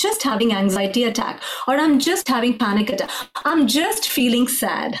anxiety. I'm just having anxiety attack, or I'm just having panic attack. I'm just feeling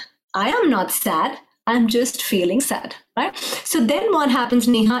sad. I am not sad. I'm just feeling sad, right? So then what happens,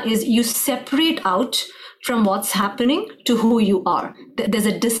 Neha, is you separate out from what's happening to who you are. There's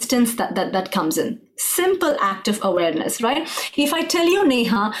a distance that comes in. Simple act of awareness, right? If I tell you,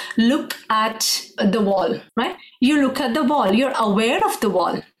 Neha, look at the wall, right? You look at the wall. You're aware of the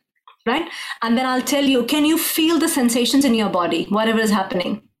wall. Right? And then I'll tell you, can you feel the sensations in your body, whatever is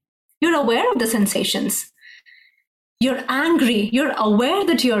happening? You're aware of the sensations. You're angry. You're aware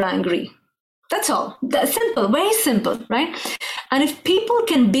that you're angry. That's all. That's simple, very simple, right? And if people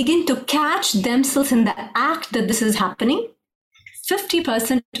can begin to catch themselves in the act that this is happening,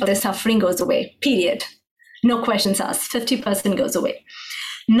 50% of their suffering goes away, period. No questions asked, 50% goes away.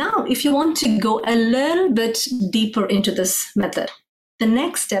 Now, if you want to go a little bit deeper into this method, the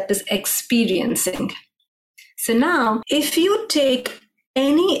next step is experiencing. So now, if you take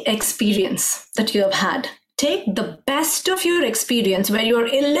any experience that you have had, take the best of your experience where you're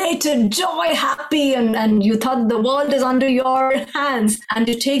elated, joy, happy, and you thought the world is under your hands, and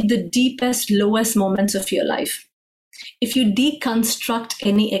you take the deepest, lowest moments of your life. If you deconstruct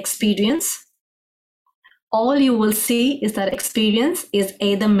any experience, all you will see is that experience is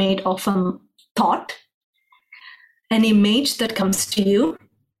either made of a thought, an image that comes to you,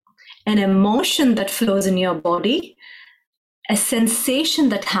 an emotion that flows in your body, a sensation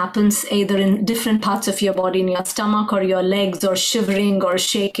that happens either in different parts of your body, in your stomach or your legs, or shivering or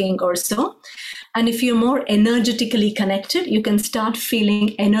shaking or so. And if you're more energetically connected, you can start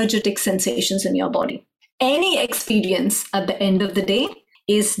feeling energetic sensations in your body. Any experience at the end of the day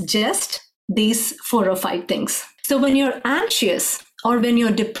is just these 4 or 5 things. So when you're anxious or when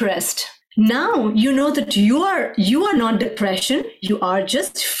you're depressed, now you know that you are not depression, you are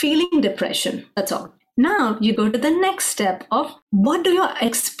just feeling depression. That's all. Now you go to the next step of, what do you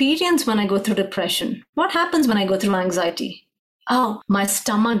experience when I go through depression? What happens when I go through anxiety? Oh, my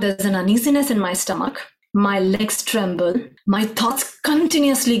stomach, there's an uneasiness in my stomach. My legs tremble. My thoughts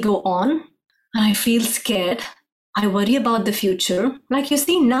continuously go on. And I feel scared. I worry about the future. Like you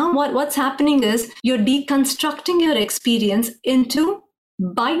see, now what's happening is you're deconstructing your experience into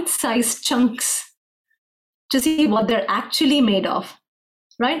bite-sized chunks to see what they're actually made of,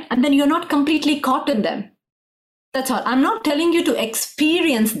 right? And then you're not completely caught in them. That's all. I'm not telling you to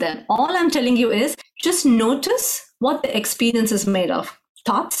experience them. All I'm telling you is just notice what the experience is made of.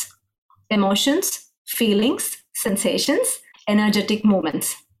 Thoughts, emotions, feelings, sensations, energetic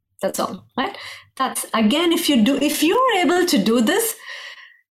movements. That's all, right? That's, again, if you're able to do this,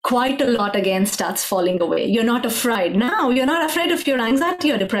 quite a lot again starts falling away. You're not afraid. Now you're not afraid of your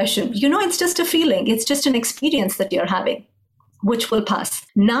anxiety or depression. You know, it's just a feeling. It's just an experience that you're having, which will pass.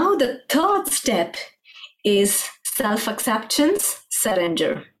 Now the third step is self-acceptance,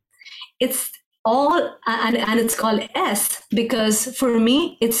 surrender. It's all, and it's called S, because for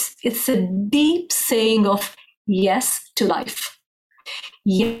me, it's a deep saying of yes to life.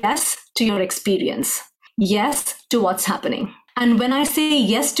 Yes to your experience. Yes to what's happening. And when I say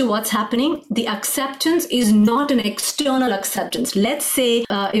yes to what's happening, the acceptance is not an external acceptance. Let's say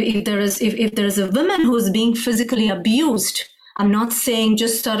if there is a woman who's being physically abused, I'm not saying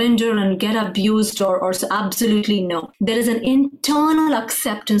just surrender and get abused or absolutely no. There is an internal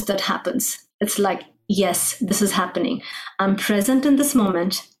acceptance that happens. It's like, yes, this is happening. I'm present in this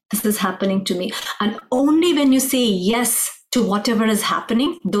moment. This is happening to me. And only when you say yes to whatever is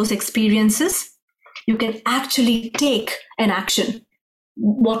happening, those experiences, you can actually take an action,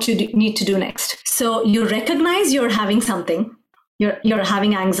 what you need to do next. So you recognize you're having something, you're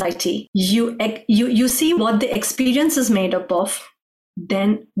having anxiety, you see what the experience is made up of,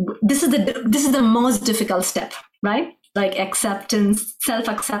 then this is the most difficult step, right? Like acceptance,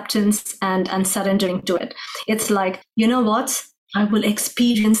 self-acceptance and surrendering to it. It's like, you know what? I will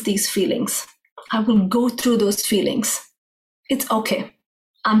experience these feelings. I will go through those feelings. It's okay.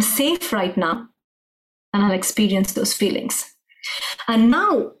 I'm safe right now. And I'll experience those feelings. And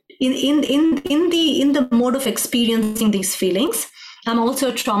now, in the mode of experiencing these feelings, I'm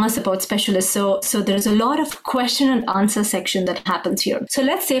also a trauma support specialist. So there's a lot of question and answer section that happens here. So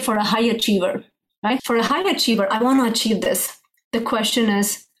let's say for a high achiever, right? For a high achiever, I want to achieve this. The question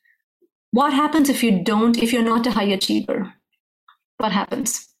is, what happens if you're not a high achiever? What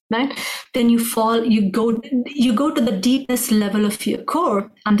happens? Right? Then you go to the deepest level of your core,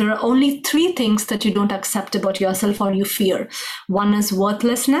 and there are only 3 things that you don't accept about yourself or you fear. One is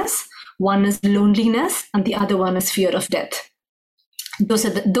worthlessness, one is loneliness, and the other one is fear of death. Those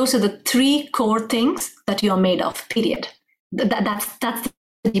are the 3 core things that you're made of, period. That's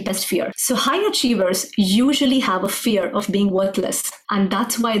the deepest fear. So high achievers usually have a fear of being worthless, and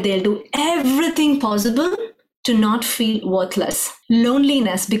that's why they'll do everything possible to not feel worthless.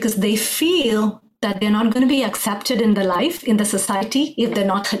 Loneliness, because they feel that they're not going to be accepted in the life, in the society, if they're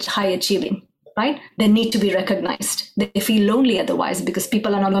not high achieving, right? They need to be recognized. They feel lonely otherwise because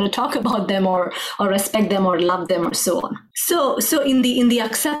people are not going to talk about them or respect them or love them or so on. So in the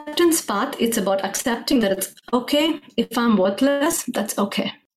acceptance path, it's about accepting that it's okay. If I'm worthless, that's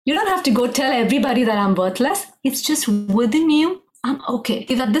okay. You don't have to go tell everybody that I'm worthless. It's just within you. I'm okay.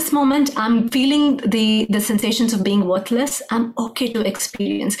 If at this moment I'm feeling the sensations of being worthless, I'm okay to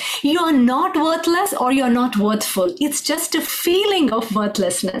experience. You're not worthless or you're not worthful. It's just a feeling of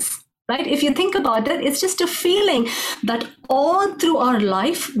worthlessness, right? If you think about it, it's just a feeling that all through our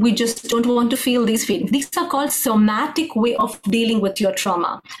life, we just don't want to feel these feelings. These are called somatic way of dealing with your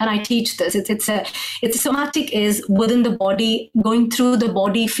trauma. And I teach this. It's somatic is within the body, going through the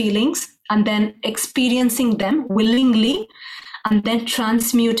body feelings and then experiencing them willingly, and then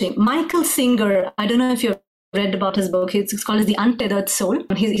transmuting. Michael Singer, I don't know if you've read about his book. It's called The Untethered Soul.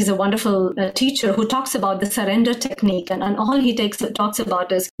 He's a wonderful teacher who talks about the surrender technique. And all he talks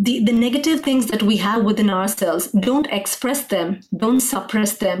about is the negative things that we have within ourselves. Don't express them. Don't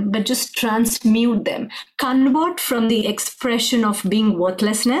suppress them, but just transmute them. Convert from the expression of being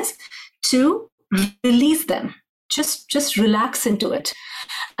worthlessness to release them. Just relax into it.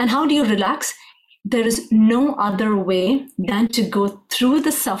 And how do you relax? There is no other way than to go through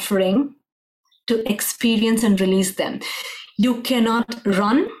the suffering to experience and release them. You cannot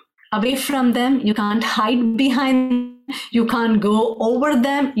run away from them. You can't hide behind them. You can't go over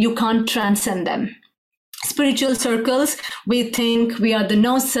them. You can't transcend them. Spiritual circles, we think we are the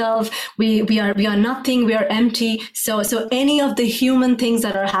no self, we are nothing, we are empty. So any of the human things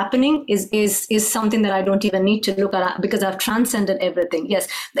that are happening is something that I don't even need to look at because I've transcended everything. Yes,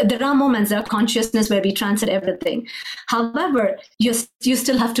 there are moments, there are consciousness where we transcend everything. However, you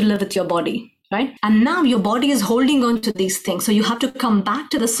still have to live with your body, right? And now your body is holding on to these things. So you have to come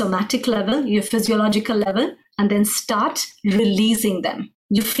back to the somatic level, your physiological level, and then start releasing them.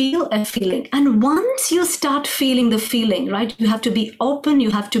 You feel a feeling. And once you start feeling the feeling, right, you have to be open, you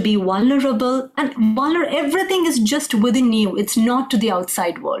have to be vulnerable. And everything is just within you. It's not to the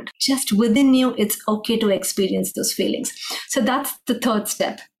outside world. Just within you, it's okay to experience those feelings. So that's the third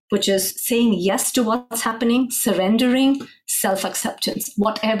step, which is saying yes to what's happening, surrendering, self-acceptance,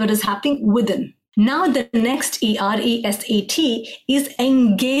 whatever is happening within. Now the next ERESET is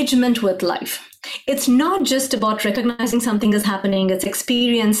engagement with life. It's not just about recognizing something is happening, it's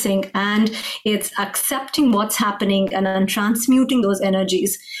experiencing and it's accepting what's happening and then transmuting those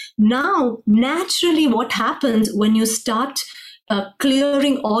energies. Now, naturally, what happens when you start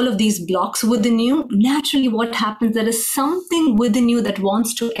clearing all of these blocks within you, naturally what happens, there is something within you that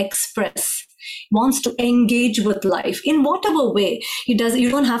wants to express, wants to engage with life in whatever way. You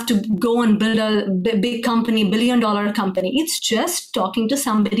don't have to go and build a big company, $1 billion company. It's just talking to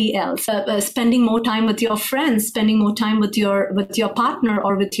somebody else, spending more time with your friends, spending more time with your partner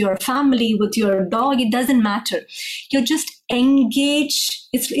or with your family, with your dog. It doesn't matter. You just engage.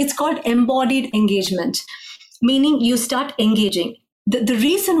 It's called embodied engagement, meaning you start engaging. The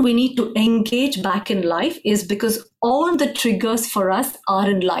reason we need to engage back in life is because all the triggers for us are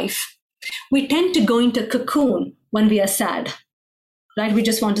in life. We tend to go into cocoon when we are sad, right? We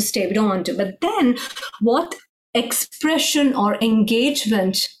just want to stay. We don't want to. But then what expression or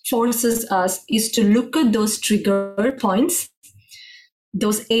engagement forces us is to look at those trigger points,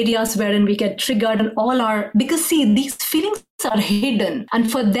 those areas wherein we get triggered and because see, these feelings are hidden.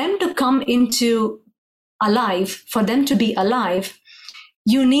 And for them to come into alive, for them to be alive,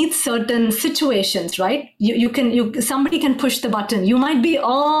 you need certain situations, right? Somebody can push the button. You might be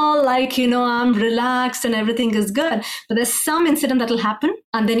all like, I'm relaxed and everything is good, but there's some incident that will happen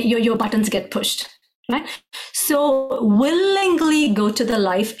and then your buttons get pushed, right? So willingly go to the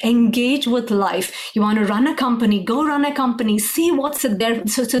life, engage with life. You want to run a company, go run a company, see what's there.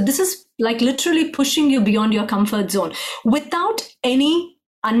 So this is like literally pushing you beyond your comfort zone without any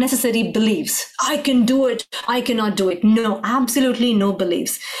unnecessary beliefs. I can do it. I cannot do it. No, absolutely no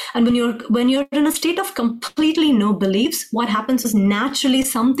beliefs. And when you're in a state of completely no beliefs, what happens is naturally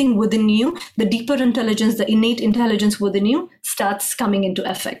something within you, the deeper intelligence, the innate intelligence within you starts coming into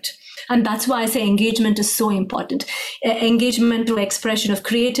effect. And that's why I say engagement is so important. Engagement to expression of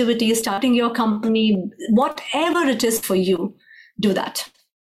creativity, starting your company, whatever it is for you, do that.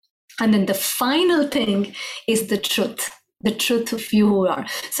 And then the final thing is the truth of you who are.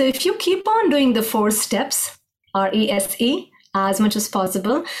 So if you keep on doing the 4 steps, RESE, as much as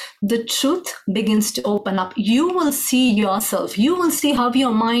possible, the truth begins to open up. You will see yourself. You will see how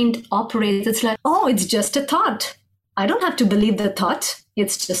your mind operates. It's like, oh, it's just a thought. I don't have to believe the thought.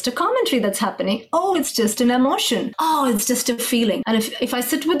 It's just a commentary that's happening. Oh, it's just an emotion. Oh, it's just a feeling. And if I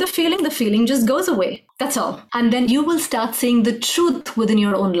sit with the feeling just goes away. That's all. And then you will start seeing the truth within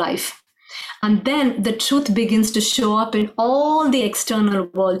your own life. And then the truth begins to show up in all the external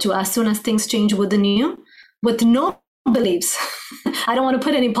world too, as soon as things change within you, with no beliefs. I don't want to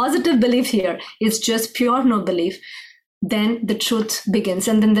put any positive belief here. It's just pure no belief. Then the truth begins.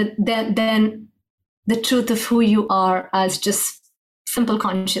 And then the truth of who you are as just simple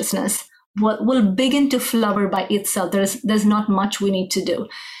consciousness will begin to flower by itself. There's not much we need to do.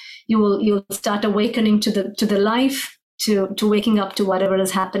 You'll start awakening to the life, to waking up to whatever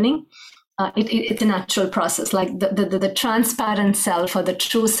is happening. It's a natural process, like the transparent self or the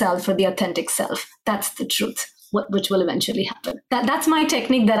true self or the authentic self. That's the truth, which will eventually happen. That's my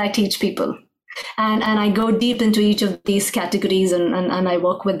technique that I teach people. And I go deep into each of these categories and I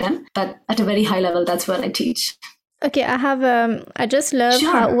work with them. But at a very high level, that's what I teach. Okay, I just love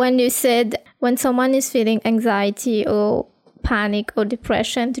how when you said when someone is feeling anxiety or panic or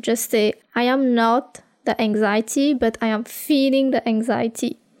depression, to just say, I am not the anxiety, but I am feeling the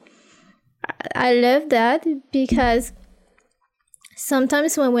anxiety. I love that because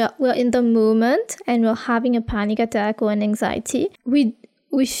sometimes when we're in the moment and we're having a panic attack or an anxiety,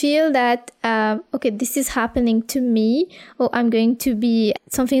 we feel that, okay, this is happening to me, or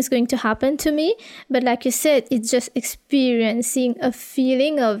something is going to happen to me. But like you said, it's just experiencing a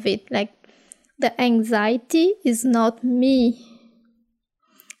feeling of it. Like the anxiety is not me.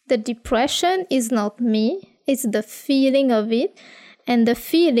 The depression is not me. It's the feeling of it. And the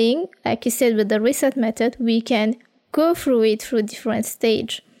feeling, like you said, with the reset method, we can go through it through different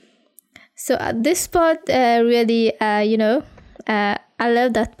stages. So at this part, really, I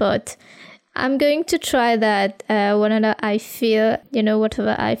love that part. I'm going to try that whenever I feel,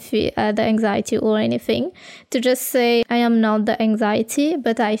 whatever I feel, the anxiety or anything, to just say, I am not the anxiety,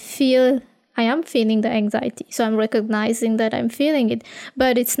 but I am feeling the anxiety. So I'm recognizing that I'm feeling it,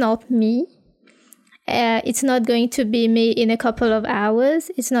 but it's not me. It's not going to be me in a couple of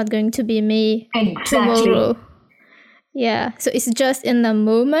hours. It's not going to be me tomorrow. Yeah. So it's just in the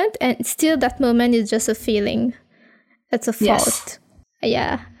moment, and still that moment is just a feeling. It's a thought. Yes.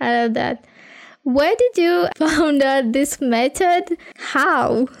 Yeah, I love that. Where did you found out this method?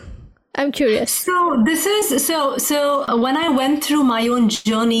 How? I'm curious. So this is so when I went through my own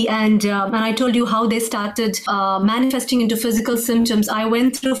journey and I told you how they started manifesting into physical symptoms. I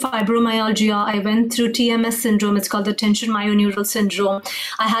went through fibromyalgia. I went through TMS syndrome. It's called the tension myoneural syndrome.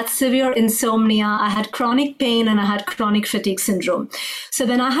 I had severe insomnia. I had chronic pain, and I had chronic fatigue syndrome. So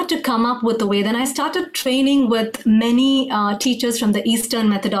then I had to come up with a way. Then I started training with many teachers from the Eastern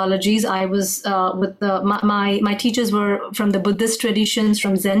methodologies. I was with my teachers were from the Buddhist traditions,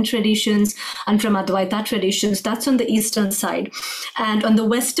 from Zen traditions, and from Advaita traditions. That's on the Eastern side. And on the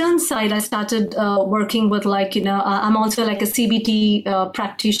Western side, I started working with I'm also like a CBT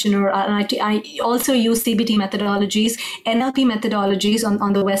practitioner. And I also use CBT methodologies, NLP methodologies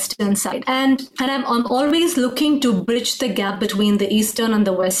on the Western side. And I'm always looking to bridge the gap between the Eastern and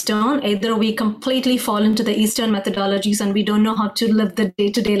the Western. Either we completely fall into the Eastern methodologies and we don't know how to live the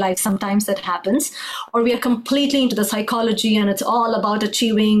day-to-day life. Sometimes that happens. Or we are completely into the psychology and it's all about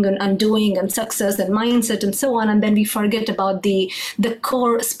achieving and doing and success and mindset and so on, and then we forget about the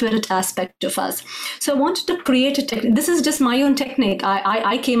core spirit aspect of us. So I wanted to create a technique. This is just my own technique.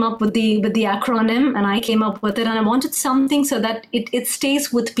 I came up with the acronym, and I came up with it, and I wanted something so that it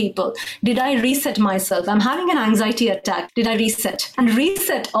stays with people. Did I reset myself? I'm having an anxiety attack. Did I reset? And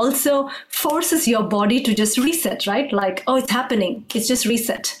reset also forces your body to just reset, right? Like, oh, it's happening. It's just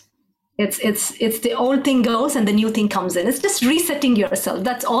reset. It's the old thing goes and the new thing comes in. It's just resetting yourself.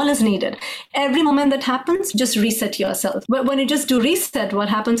 That's all is needed. Every moment that happens, just reset yourself. But when you just do reset, what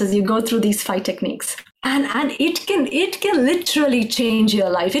happens is you go through these 5 techniques. And it can literally change your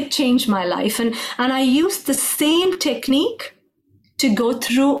life. It changed my life. And I use the same technique to go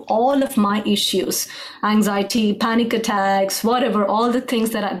through all of my issues, anxiety, panic attacks, whatever, all the things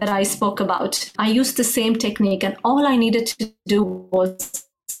that I spoke about. I used the same technique, and all I needed to do was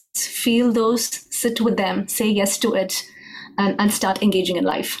feel those, sit with them, say yes to it, and start engaging in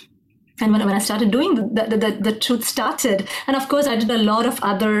life. And when I started doing the truth started. And of course, I did a lot of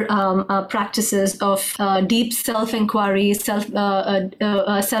other practices of deep self-inquiry,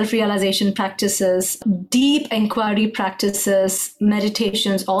 self-realization practices, deep inquiry practices,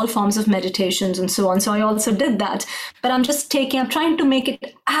 meditations, all forms of meditations, and so on. So I also did that. But I'm trying to make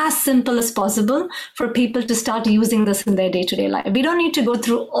it as simple as possible for people to start using this in their day-to-day life. We don't need to go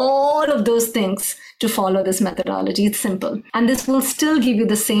through all of those things to follow this methodology. It's simple. And this will still give you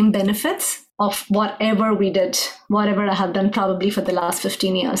the same benefits of whatever we did, whatever I have done probably for the last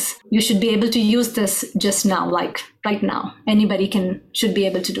 15 years. You should be able to use this just now, like right now. Anybody should be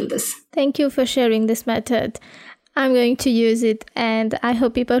able to do this. Thank you for sharing this method. I'm going to use it, and I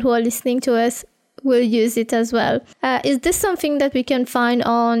hope people who are listening to us will use it as well. Is this something that we can find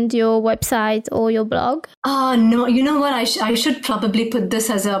on your website or your blog? No, you know what? I should probably put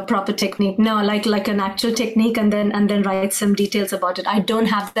this as a proper technique. No, like an actual technique, and then write some details about it. I don't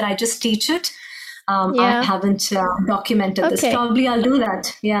have that. I just teach it. I haven't documented this. Probably I'll do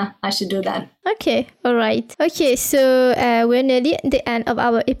that. Yeah, I should do that. Okay, all right. Okay, so we're nearly at the end of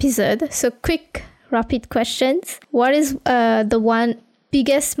our episode. So quick, rapid questions. What is the one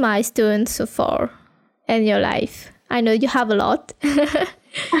biggest milestone so far in your life? I know you have a lot,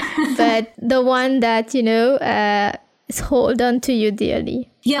 but the one that, is hold on to you dearly.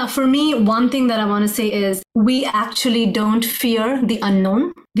 Yeah, for me, one thing that I want to say is we actually don't fear the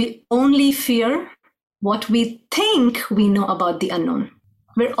unknown. We only fear what we think we know about the unknown.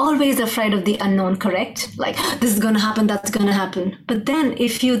 We're always afraid of the unknown, correct? Like, this is going to happen, that's going to happen. But then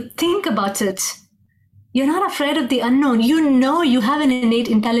if you think about it, you're not afraid of the unknown. You have an innate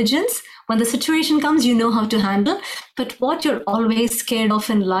intelligence. When the situation comes, you know how to handle. But what you're always scared of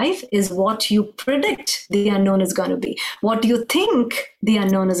in life is what you predict the unknown is going to be, what you think the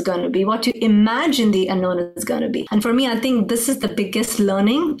unknown is going to be, what you imagine the unknown is going to be. And for me, I think this is the biggest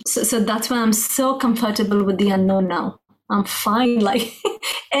learning. So that's why I'm so comfortable with the unknown now. I'm fine. Like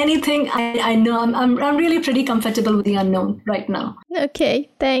anything, I know I'm really pretty comfortable with the unknown right now. Okay,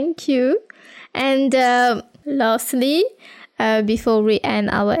 thank you. And lastly, before we end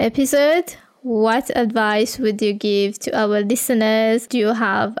our episode, what advice would you give to our listeners? Do you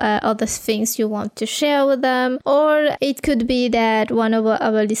have other things you want to share with them? Or it could be that one of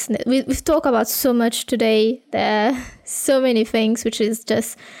our listeners, we've talked about so much today. There are so many things, which is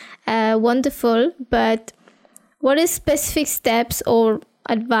just wonderful. But what is specific steps or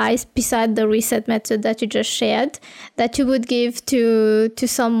advice beside the reset method that you just shared that you would give to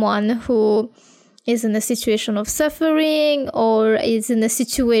someone who is in a situation of suffering or is in a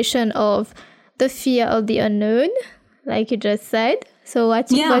situation of the fear of the unknown, like you just said? So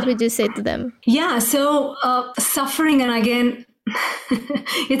what would you say to them? Yeah, so suffering, and again,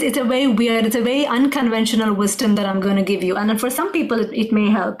 it's a very weird, it's a very unconventional wisdom that I'm going to give you. And for some people, it may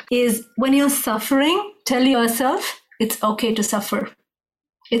help, is when you're suffering, tell yourself, it's okay to suffer.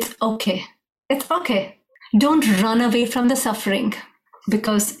 It's okay. It's okay. Don't run away from the suffering,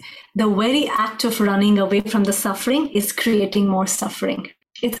 because the very act of running away from the suffering is creating more suffering.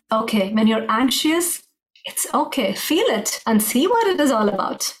 It's okay. When you're anxious, it's okay. Feel it and see what it is all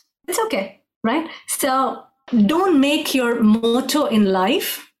about. It's okay, right? So don't make your motto in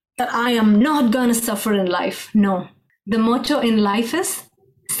life that I am not going to suffer in life. No. The motto in life is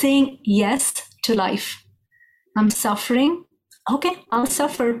saying yes to life. I'm suffering. Okay, I'll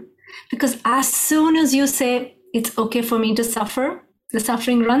suffer. Because as soon as you say, it's okay for me to suffer, the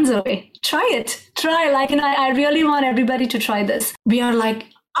suffering runs away. Try it. Try. I really want everybody to try this. We are like,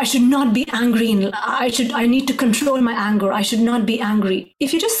 I should not be angry. I need to control my anger. I should not be angry.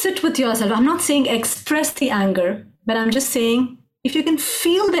 If you just sit with yourself, I'm not saying express the anger, but I'm just saying, if you can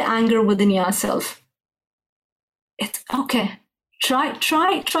feel the anger within yourself, it's okay.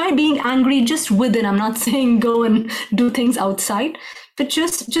 Try being angry just within. I'm not saying go and do things outside, but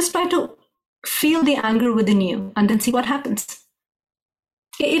just try to feel the anger within you and then see what happens.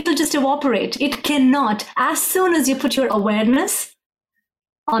 It'll just evaporate. It cannot. As soon as you put your awareness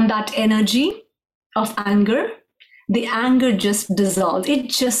on that energy of anger, the anger just dissolves. It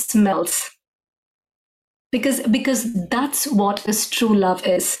just melts. Because that's what is true love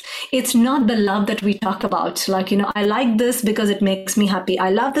is. It's not the love that we talk about. I like this because it makes me happy. I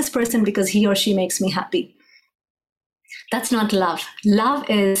love this person because he or she makes me happy. That's not love. Love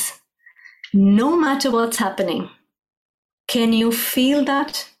is, no matter what's happening, can you feel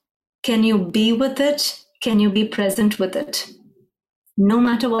that? Can you be with it? Can you be present with it? No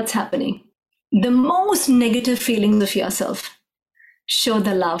matter what's happening. The most negative feelings of yourself, show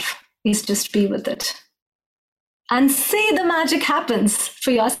the love, is just be with it. And see the magic happens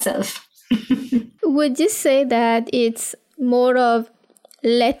for yourself. Would you say that it's more of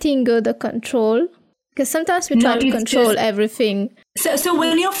letting go the control? Because sometimes we try to control everything. So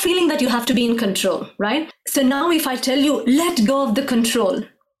when you're feeling that you have to be in control, right? So now if I tell you, let go of the control,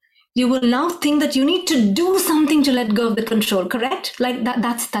 you will now think that you need to do something to let go of the control, correct? Like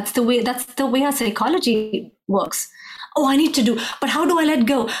that's the way our psychology works. Oh, I need to do, but how do I let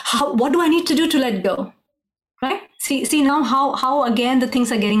go? What do I need to do to let go? Right? See now how again the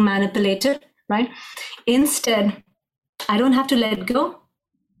things are getting manipulated, right? Instead, I don't have to let go.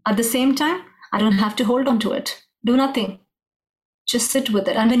 At the same time, I don't have to hold on to it. Do nothing. Just sit with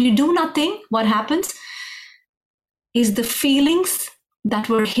it. And when you do nothing, what happens is the feelings that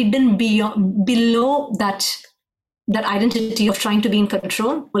were hidden below that identity of trying to be in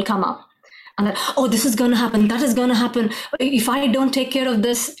control will come up. And then, oh, this is going to happen. That is going to happen. If I don't take care of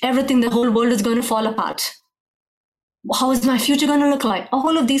this, the whole world is going to fall apart. How is my future going to look like?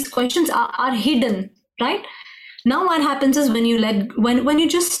 All of these questions are hidden, right? Now what happens is when you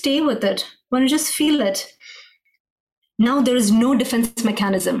just stay with it, when you just feel it, now there is no defense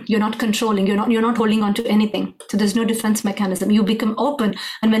mechanism. You're not controlling, you're not holding on to anything. So there's no defense mechanism. You become open.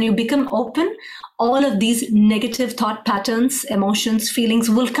 And when you become open, all of these negative thought patterns, emotions, feelings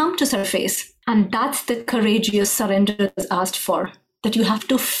will come to surface. And that's the courageous surrender is asked for. That you have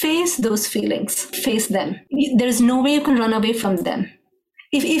to face those feelings, face them. There is no way you can run away from them.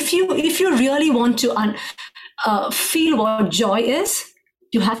 If you really want to feel what joy is,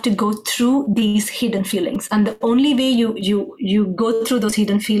 you have to go through these hidden feelings. And the only way you go through those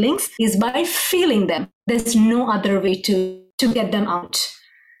hidden feelings is by feeling them. There's no other way to get them out.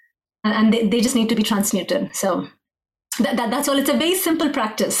 And they just need to be transmuted. So that's all. It's a very simple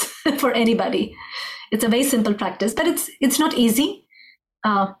practice for anybody. It's a very simple practice, but it's not easy.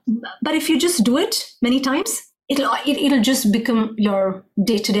 But if you just do it many times, it'll just become your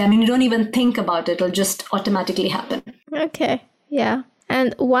day-to-day. I mean, you don't even think about it. It'll just automatically happen. Okay. Yeah.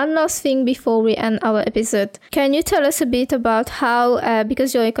 And one last thing before we end our episode. Can you tell us a bit about how,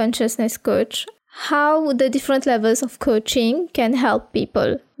 because you're a consciousness coach, how the different levels of coaching can help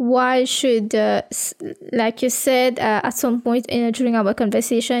people? Why should, like you said at some point during our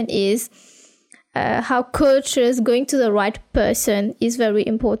conversation, is how coaches going to the right person is very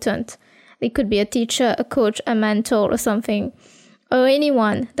important. It could be a teacher, a coach, a mentor or something, or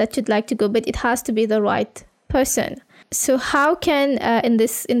anyone that you'd like to go, but it has to be the right person. So how can, in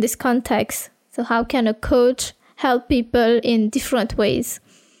this context, how can a coach help people in different ways?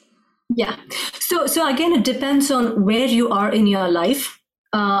 Yeah. So again, it depends on where you are in your life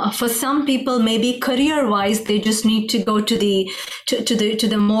For some people, maybe career-wise, they just need to go to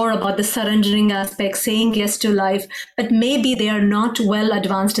the more about the surrendering aspect, saying yes to life. But maybe they are not well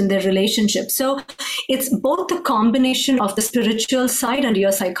advanced in their relationship. So it's both the combination of the spiritual side and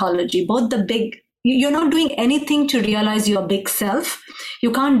your psychology. Both the big. You're not doing anything to realize your big self.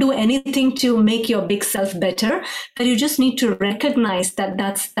 You can't do anything to make your big self better, but you just need to recognize that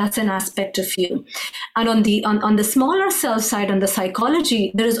that's an aspect of you. And on the smaller self side, on the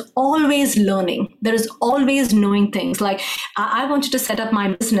psychology, there is always learning. There is always knowing things. Like I wanted to set up my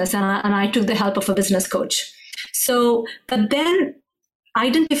business, and I took the help of a business coach. So, but then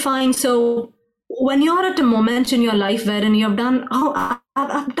identifying, so when you're at a moment in your life wherein you've done,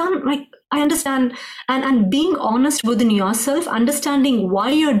 I've done, like, I understand, and being honest within yourself, understanding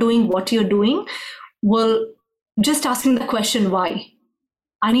why you're doing what you're doing, will just asking the question, why?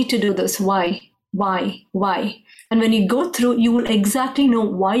 I need to do this. Why? And when you go through, you will exactly know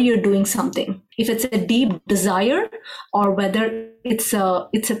why you're doing something. If it's a deep desire, or whether it's a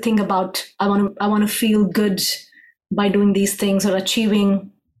thing about, I want to feel good by doing these things, or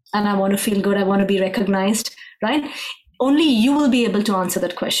achieving, and I want to feel good, I want to be recognized, right? Only you will be able to answer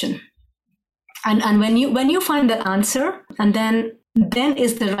that question. And when you find that answer, and then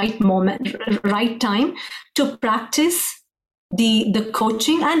is the right moment, right time to practice the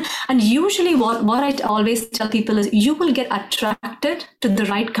coaching. And usually what I always tell people is, you will get attracted to the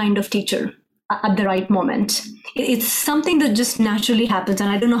right kind of teacher at the right moment. It's something that just naturally happens, and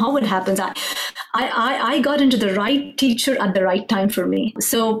I don't know how it happens. I got into the right teacher at the right time for me.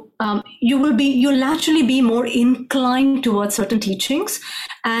 So you'll naturally be more inclined towards certain teachings,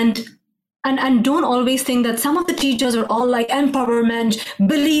 and don't always think that some of the teachers are all like empowerment,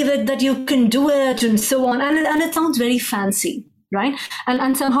 believe it, that you can do it, and so on. And it sounds very fancy, right?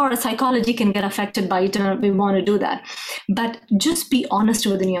 And somehow our psychology can get affected by it, and we want to do that. But just be honest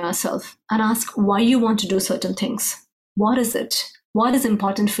within yourself and ask why you want to do certain things. What is it? What is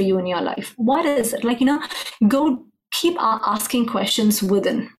important for you in your life? What is it? Go keep asking questions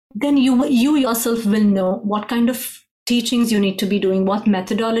within. Then you yourself will know what kind of teachings you need to be doing, what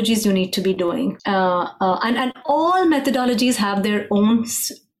methodologies you need to be doing. And all methodologies have their own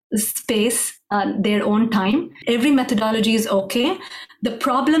space, their own time. Every methodology is okay. The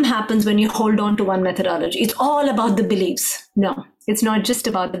problem happens when you hold on to one methodology. It's all about the beliefs. No, it's not just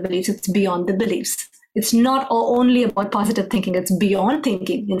about the beliefs. It's beyond the beliefs. It's not only about positive thinking. It's beyond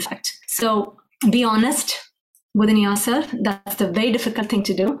thinking, in fact. So be honest within yourself. That's the very difficult thing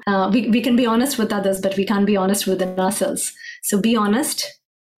to do. We can be honest with others, but we can't be honest within ourselves. So be honest,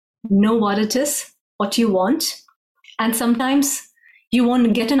 know what it is, what you want. And sometimes you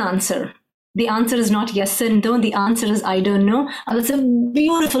won't get an answer. The answer is not yes and no. The answer is I don't know. And it's a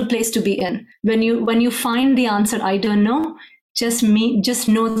beautiful place to be in. When you find the answer I don't know, just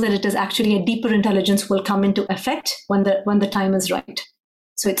know that it is actually a deeper intelligence will come into effect when the time is right.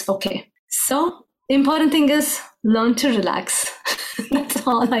 So it's okay. So the important thing is learn to relax. That's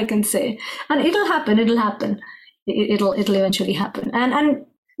all I can say. And it'll happen. It'll eventually happen. And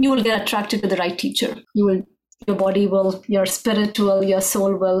you will get attracted to the right teacher. Your body will, your spirit will, your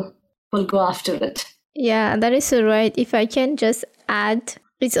soul will go after it. Yeah, that is so right. If I can just add,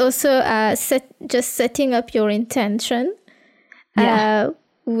 it's also setting up your intention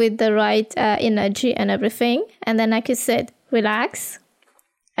with the right energy and everything. And then, like you said, relax.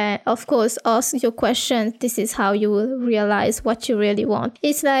 Of course, ask your questions. This is how you will realize what you really want.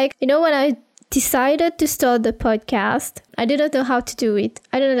 It's like, when I decided to start the podcast, I didn't know how to do it.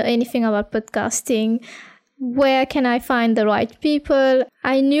 I didn't know anything about podcasting. Where can I find the right people?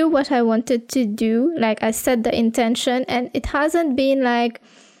 I knew what I wanted to do. Like, I set the intention, and it hasn't been like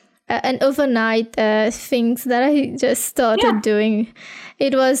an overnight things that I just started doing.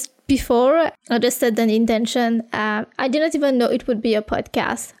 It was before I just set the intention. I didn't even know it would be a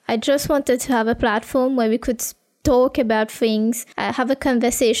podcast. I just wanted to have a platform where we could talk about things, have a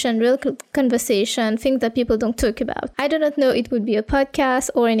conversation, real conversation, things that people don't talk about. I didn't know it would be a podcast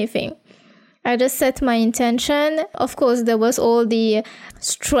or anything. I just set my intention. Of course, there was all the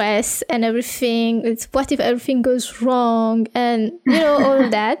stress and everything. It's what if everything goes wrong and, all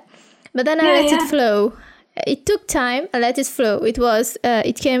of that. But then I let it flow. It took time. I let it flow.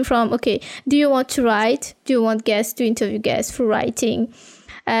 It came from, okay, do you want to write? Do you want guests to interview guests for writing?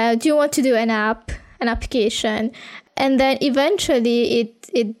 Do you want to do an application? And then eventually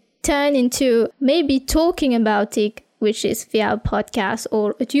it turned into maybe talking about it, which is via a podcast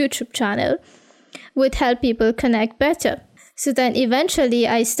or a YouTube channel, would help people connect better. So then eventually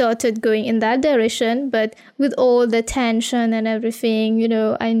I started going in that direction, but with all the tension and everything,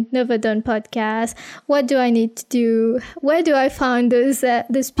 I never done podcasts. What do I need to do? Where do I find those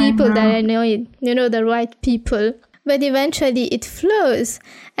people that I know, the right people? But eventually it flows,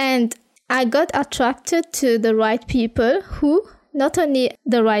 and I got attracted to the right people who not only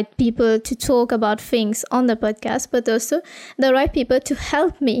the right people to talk about things on the podcast, but also the right people to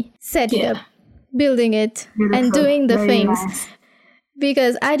help me set it up, building it, and doing the things. Nice.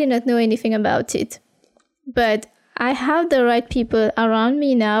 Because I did not know anything about it. But I have the right people around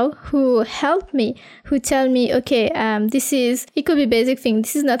me now who help me, who tell me, okay, it could be basic thing.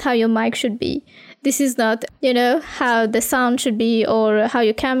 This is not how your mic should be. This is not, how the sound should be or how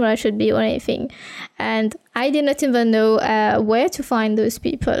your camera should be or anything. And I did not even know where to find those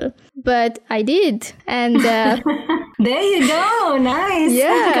people. But I did. And there you go. Nice.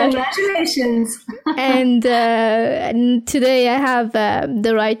 Yeah. Congratulations. And today I have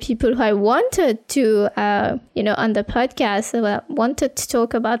the right people who I wanted to, on the podcast, who I wanted to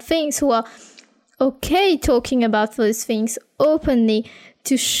talk about things, who are okay talking about those things openly,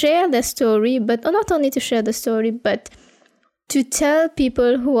 to share the story, but not only to share the story, but to tell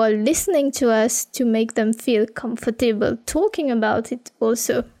people who are listening to us, to make them feel comfortable talking about it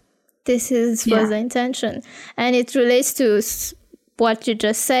also. This was the intention. And it relates to what you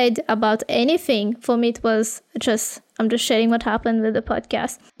just said about anything. For me, it was I'm just sharing what happened with the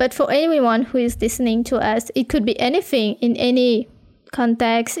podcast. But for anyone who is listening to us, it could be anything in any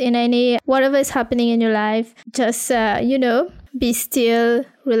context, in any, whatever is happening in your life. Just, be still,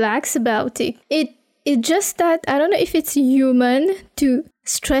 relax about it. It's just that, I don't know if it's human to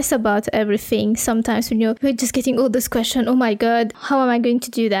stress about everything. Sometimes when you're just getting all those questions, oh my God, how am I going to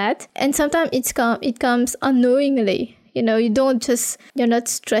do that? And sometimes it comes unknowingly. You're not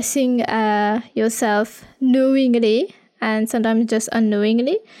stressing yourself knowingly, and sometimes just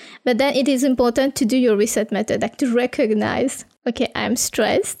unknowingly. But then it is important to do your reset method, like to recognize, okay, I'm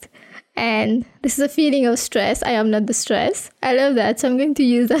stressed. And this is a feeling of stress. I am not the stress. I love that. So I'm going to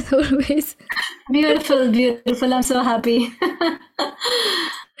use that always. Beautiful, beautiful. I'm so happy.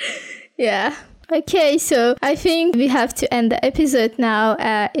 Yeah. Okay, so I think we have to end the episode now.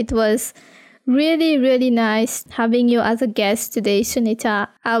 It was really, really nice having you as a guest today, Sunitha.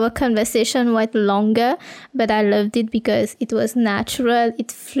 Our conversation went longer, but I loved it because it was natural, it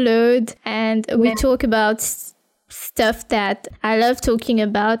flowed, and we talk about stuff that I love talking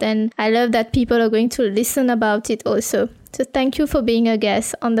about, and I love that people are going to listen about it also. So thank you for being a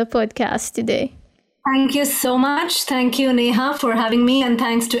guest on the podcast today. Thank you so much. Thank you, Neha, for having me, and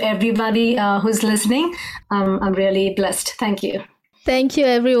thanks to everybody who's listening. I'm really blessed. Thank you. Thank you,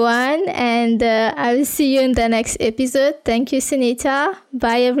 everyone, and I will see you in the next episode. Thank you, Sunitha.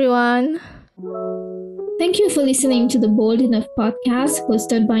 Bye, everyone. Thank you for listening to the Bold Enough podcast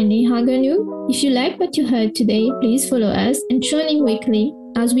hosted by Neha Ganu. If you like what you heard today, please follow us and tune in weekly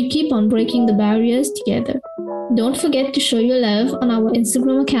as we keep on breaking the barriers together. Don't forget to show your love on our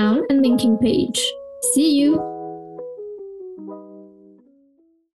Instagram account and linking page. See you!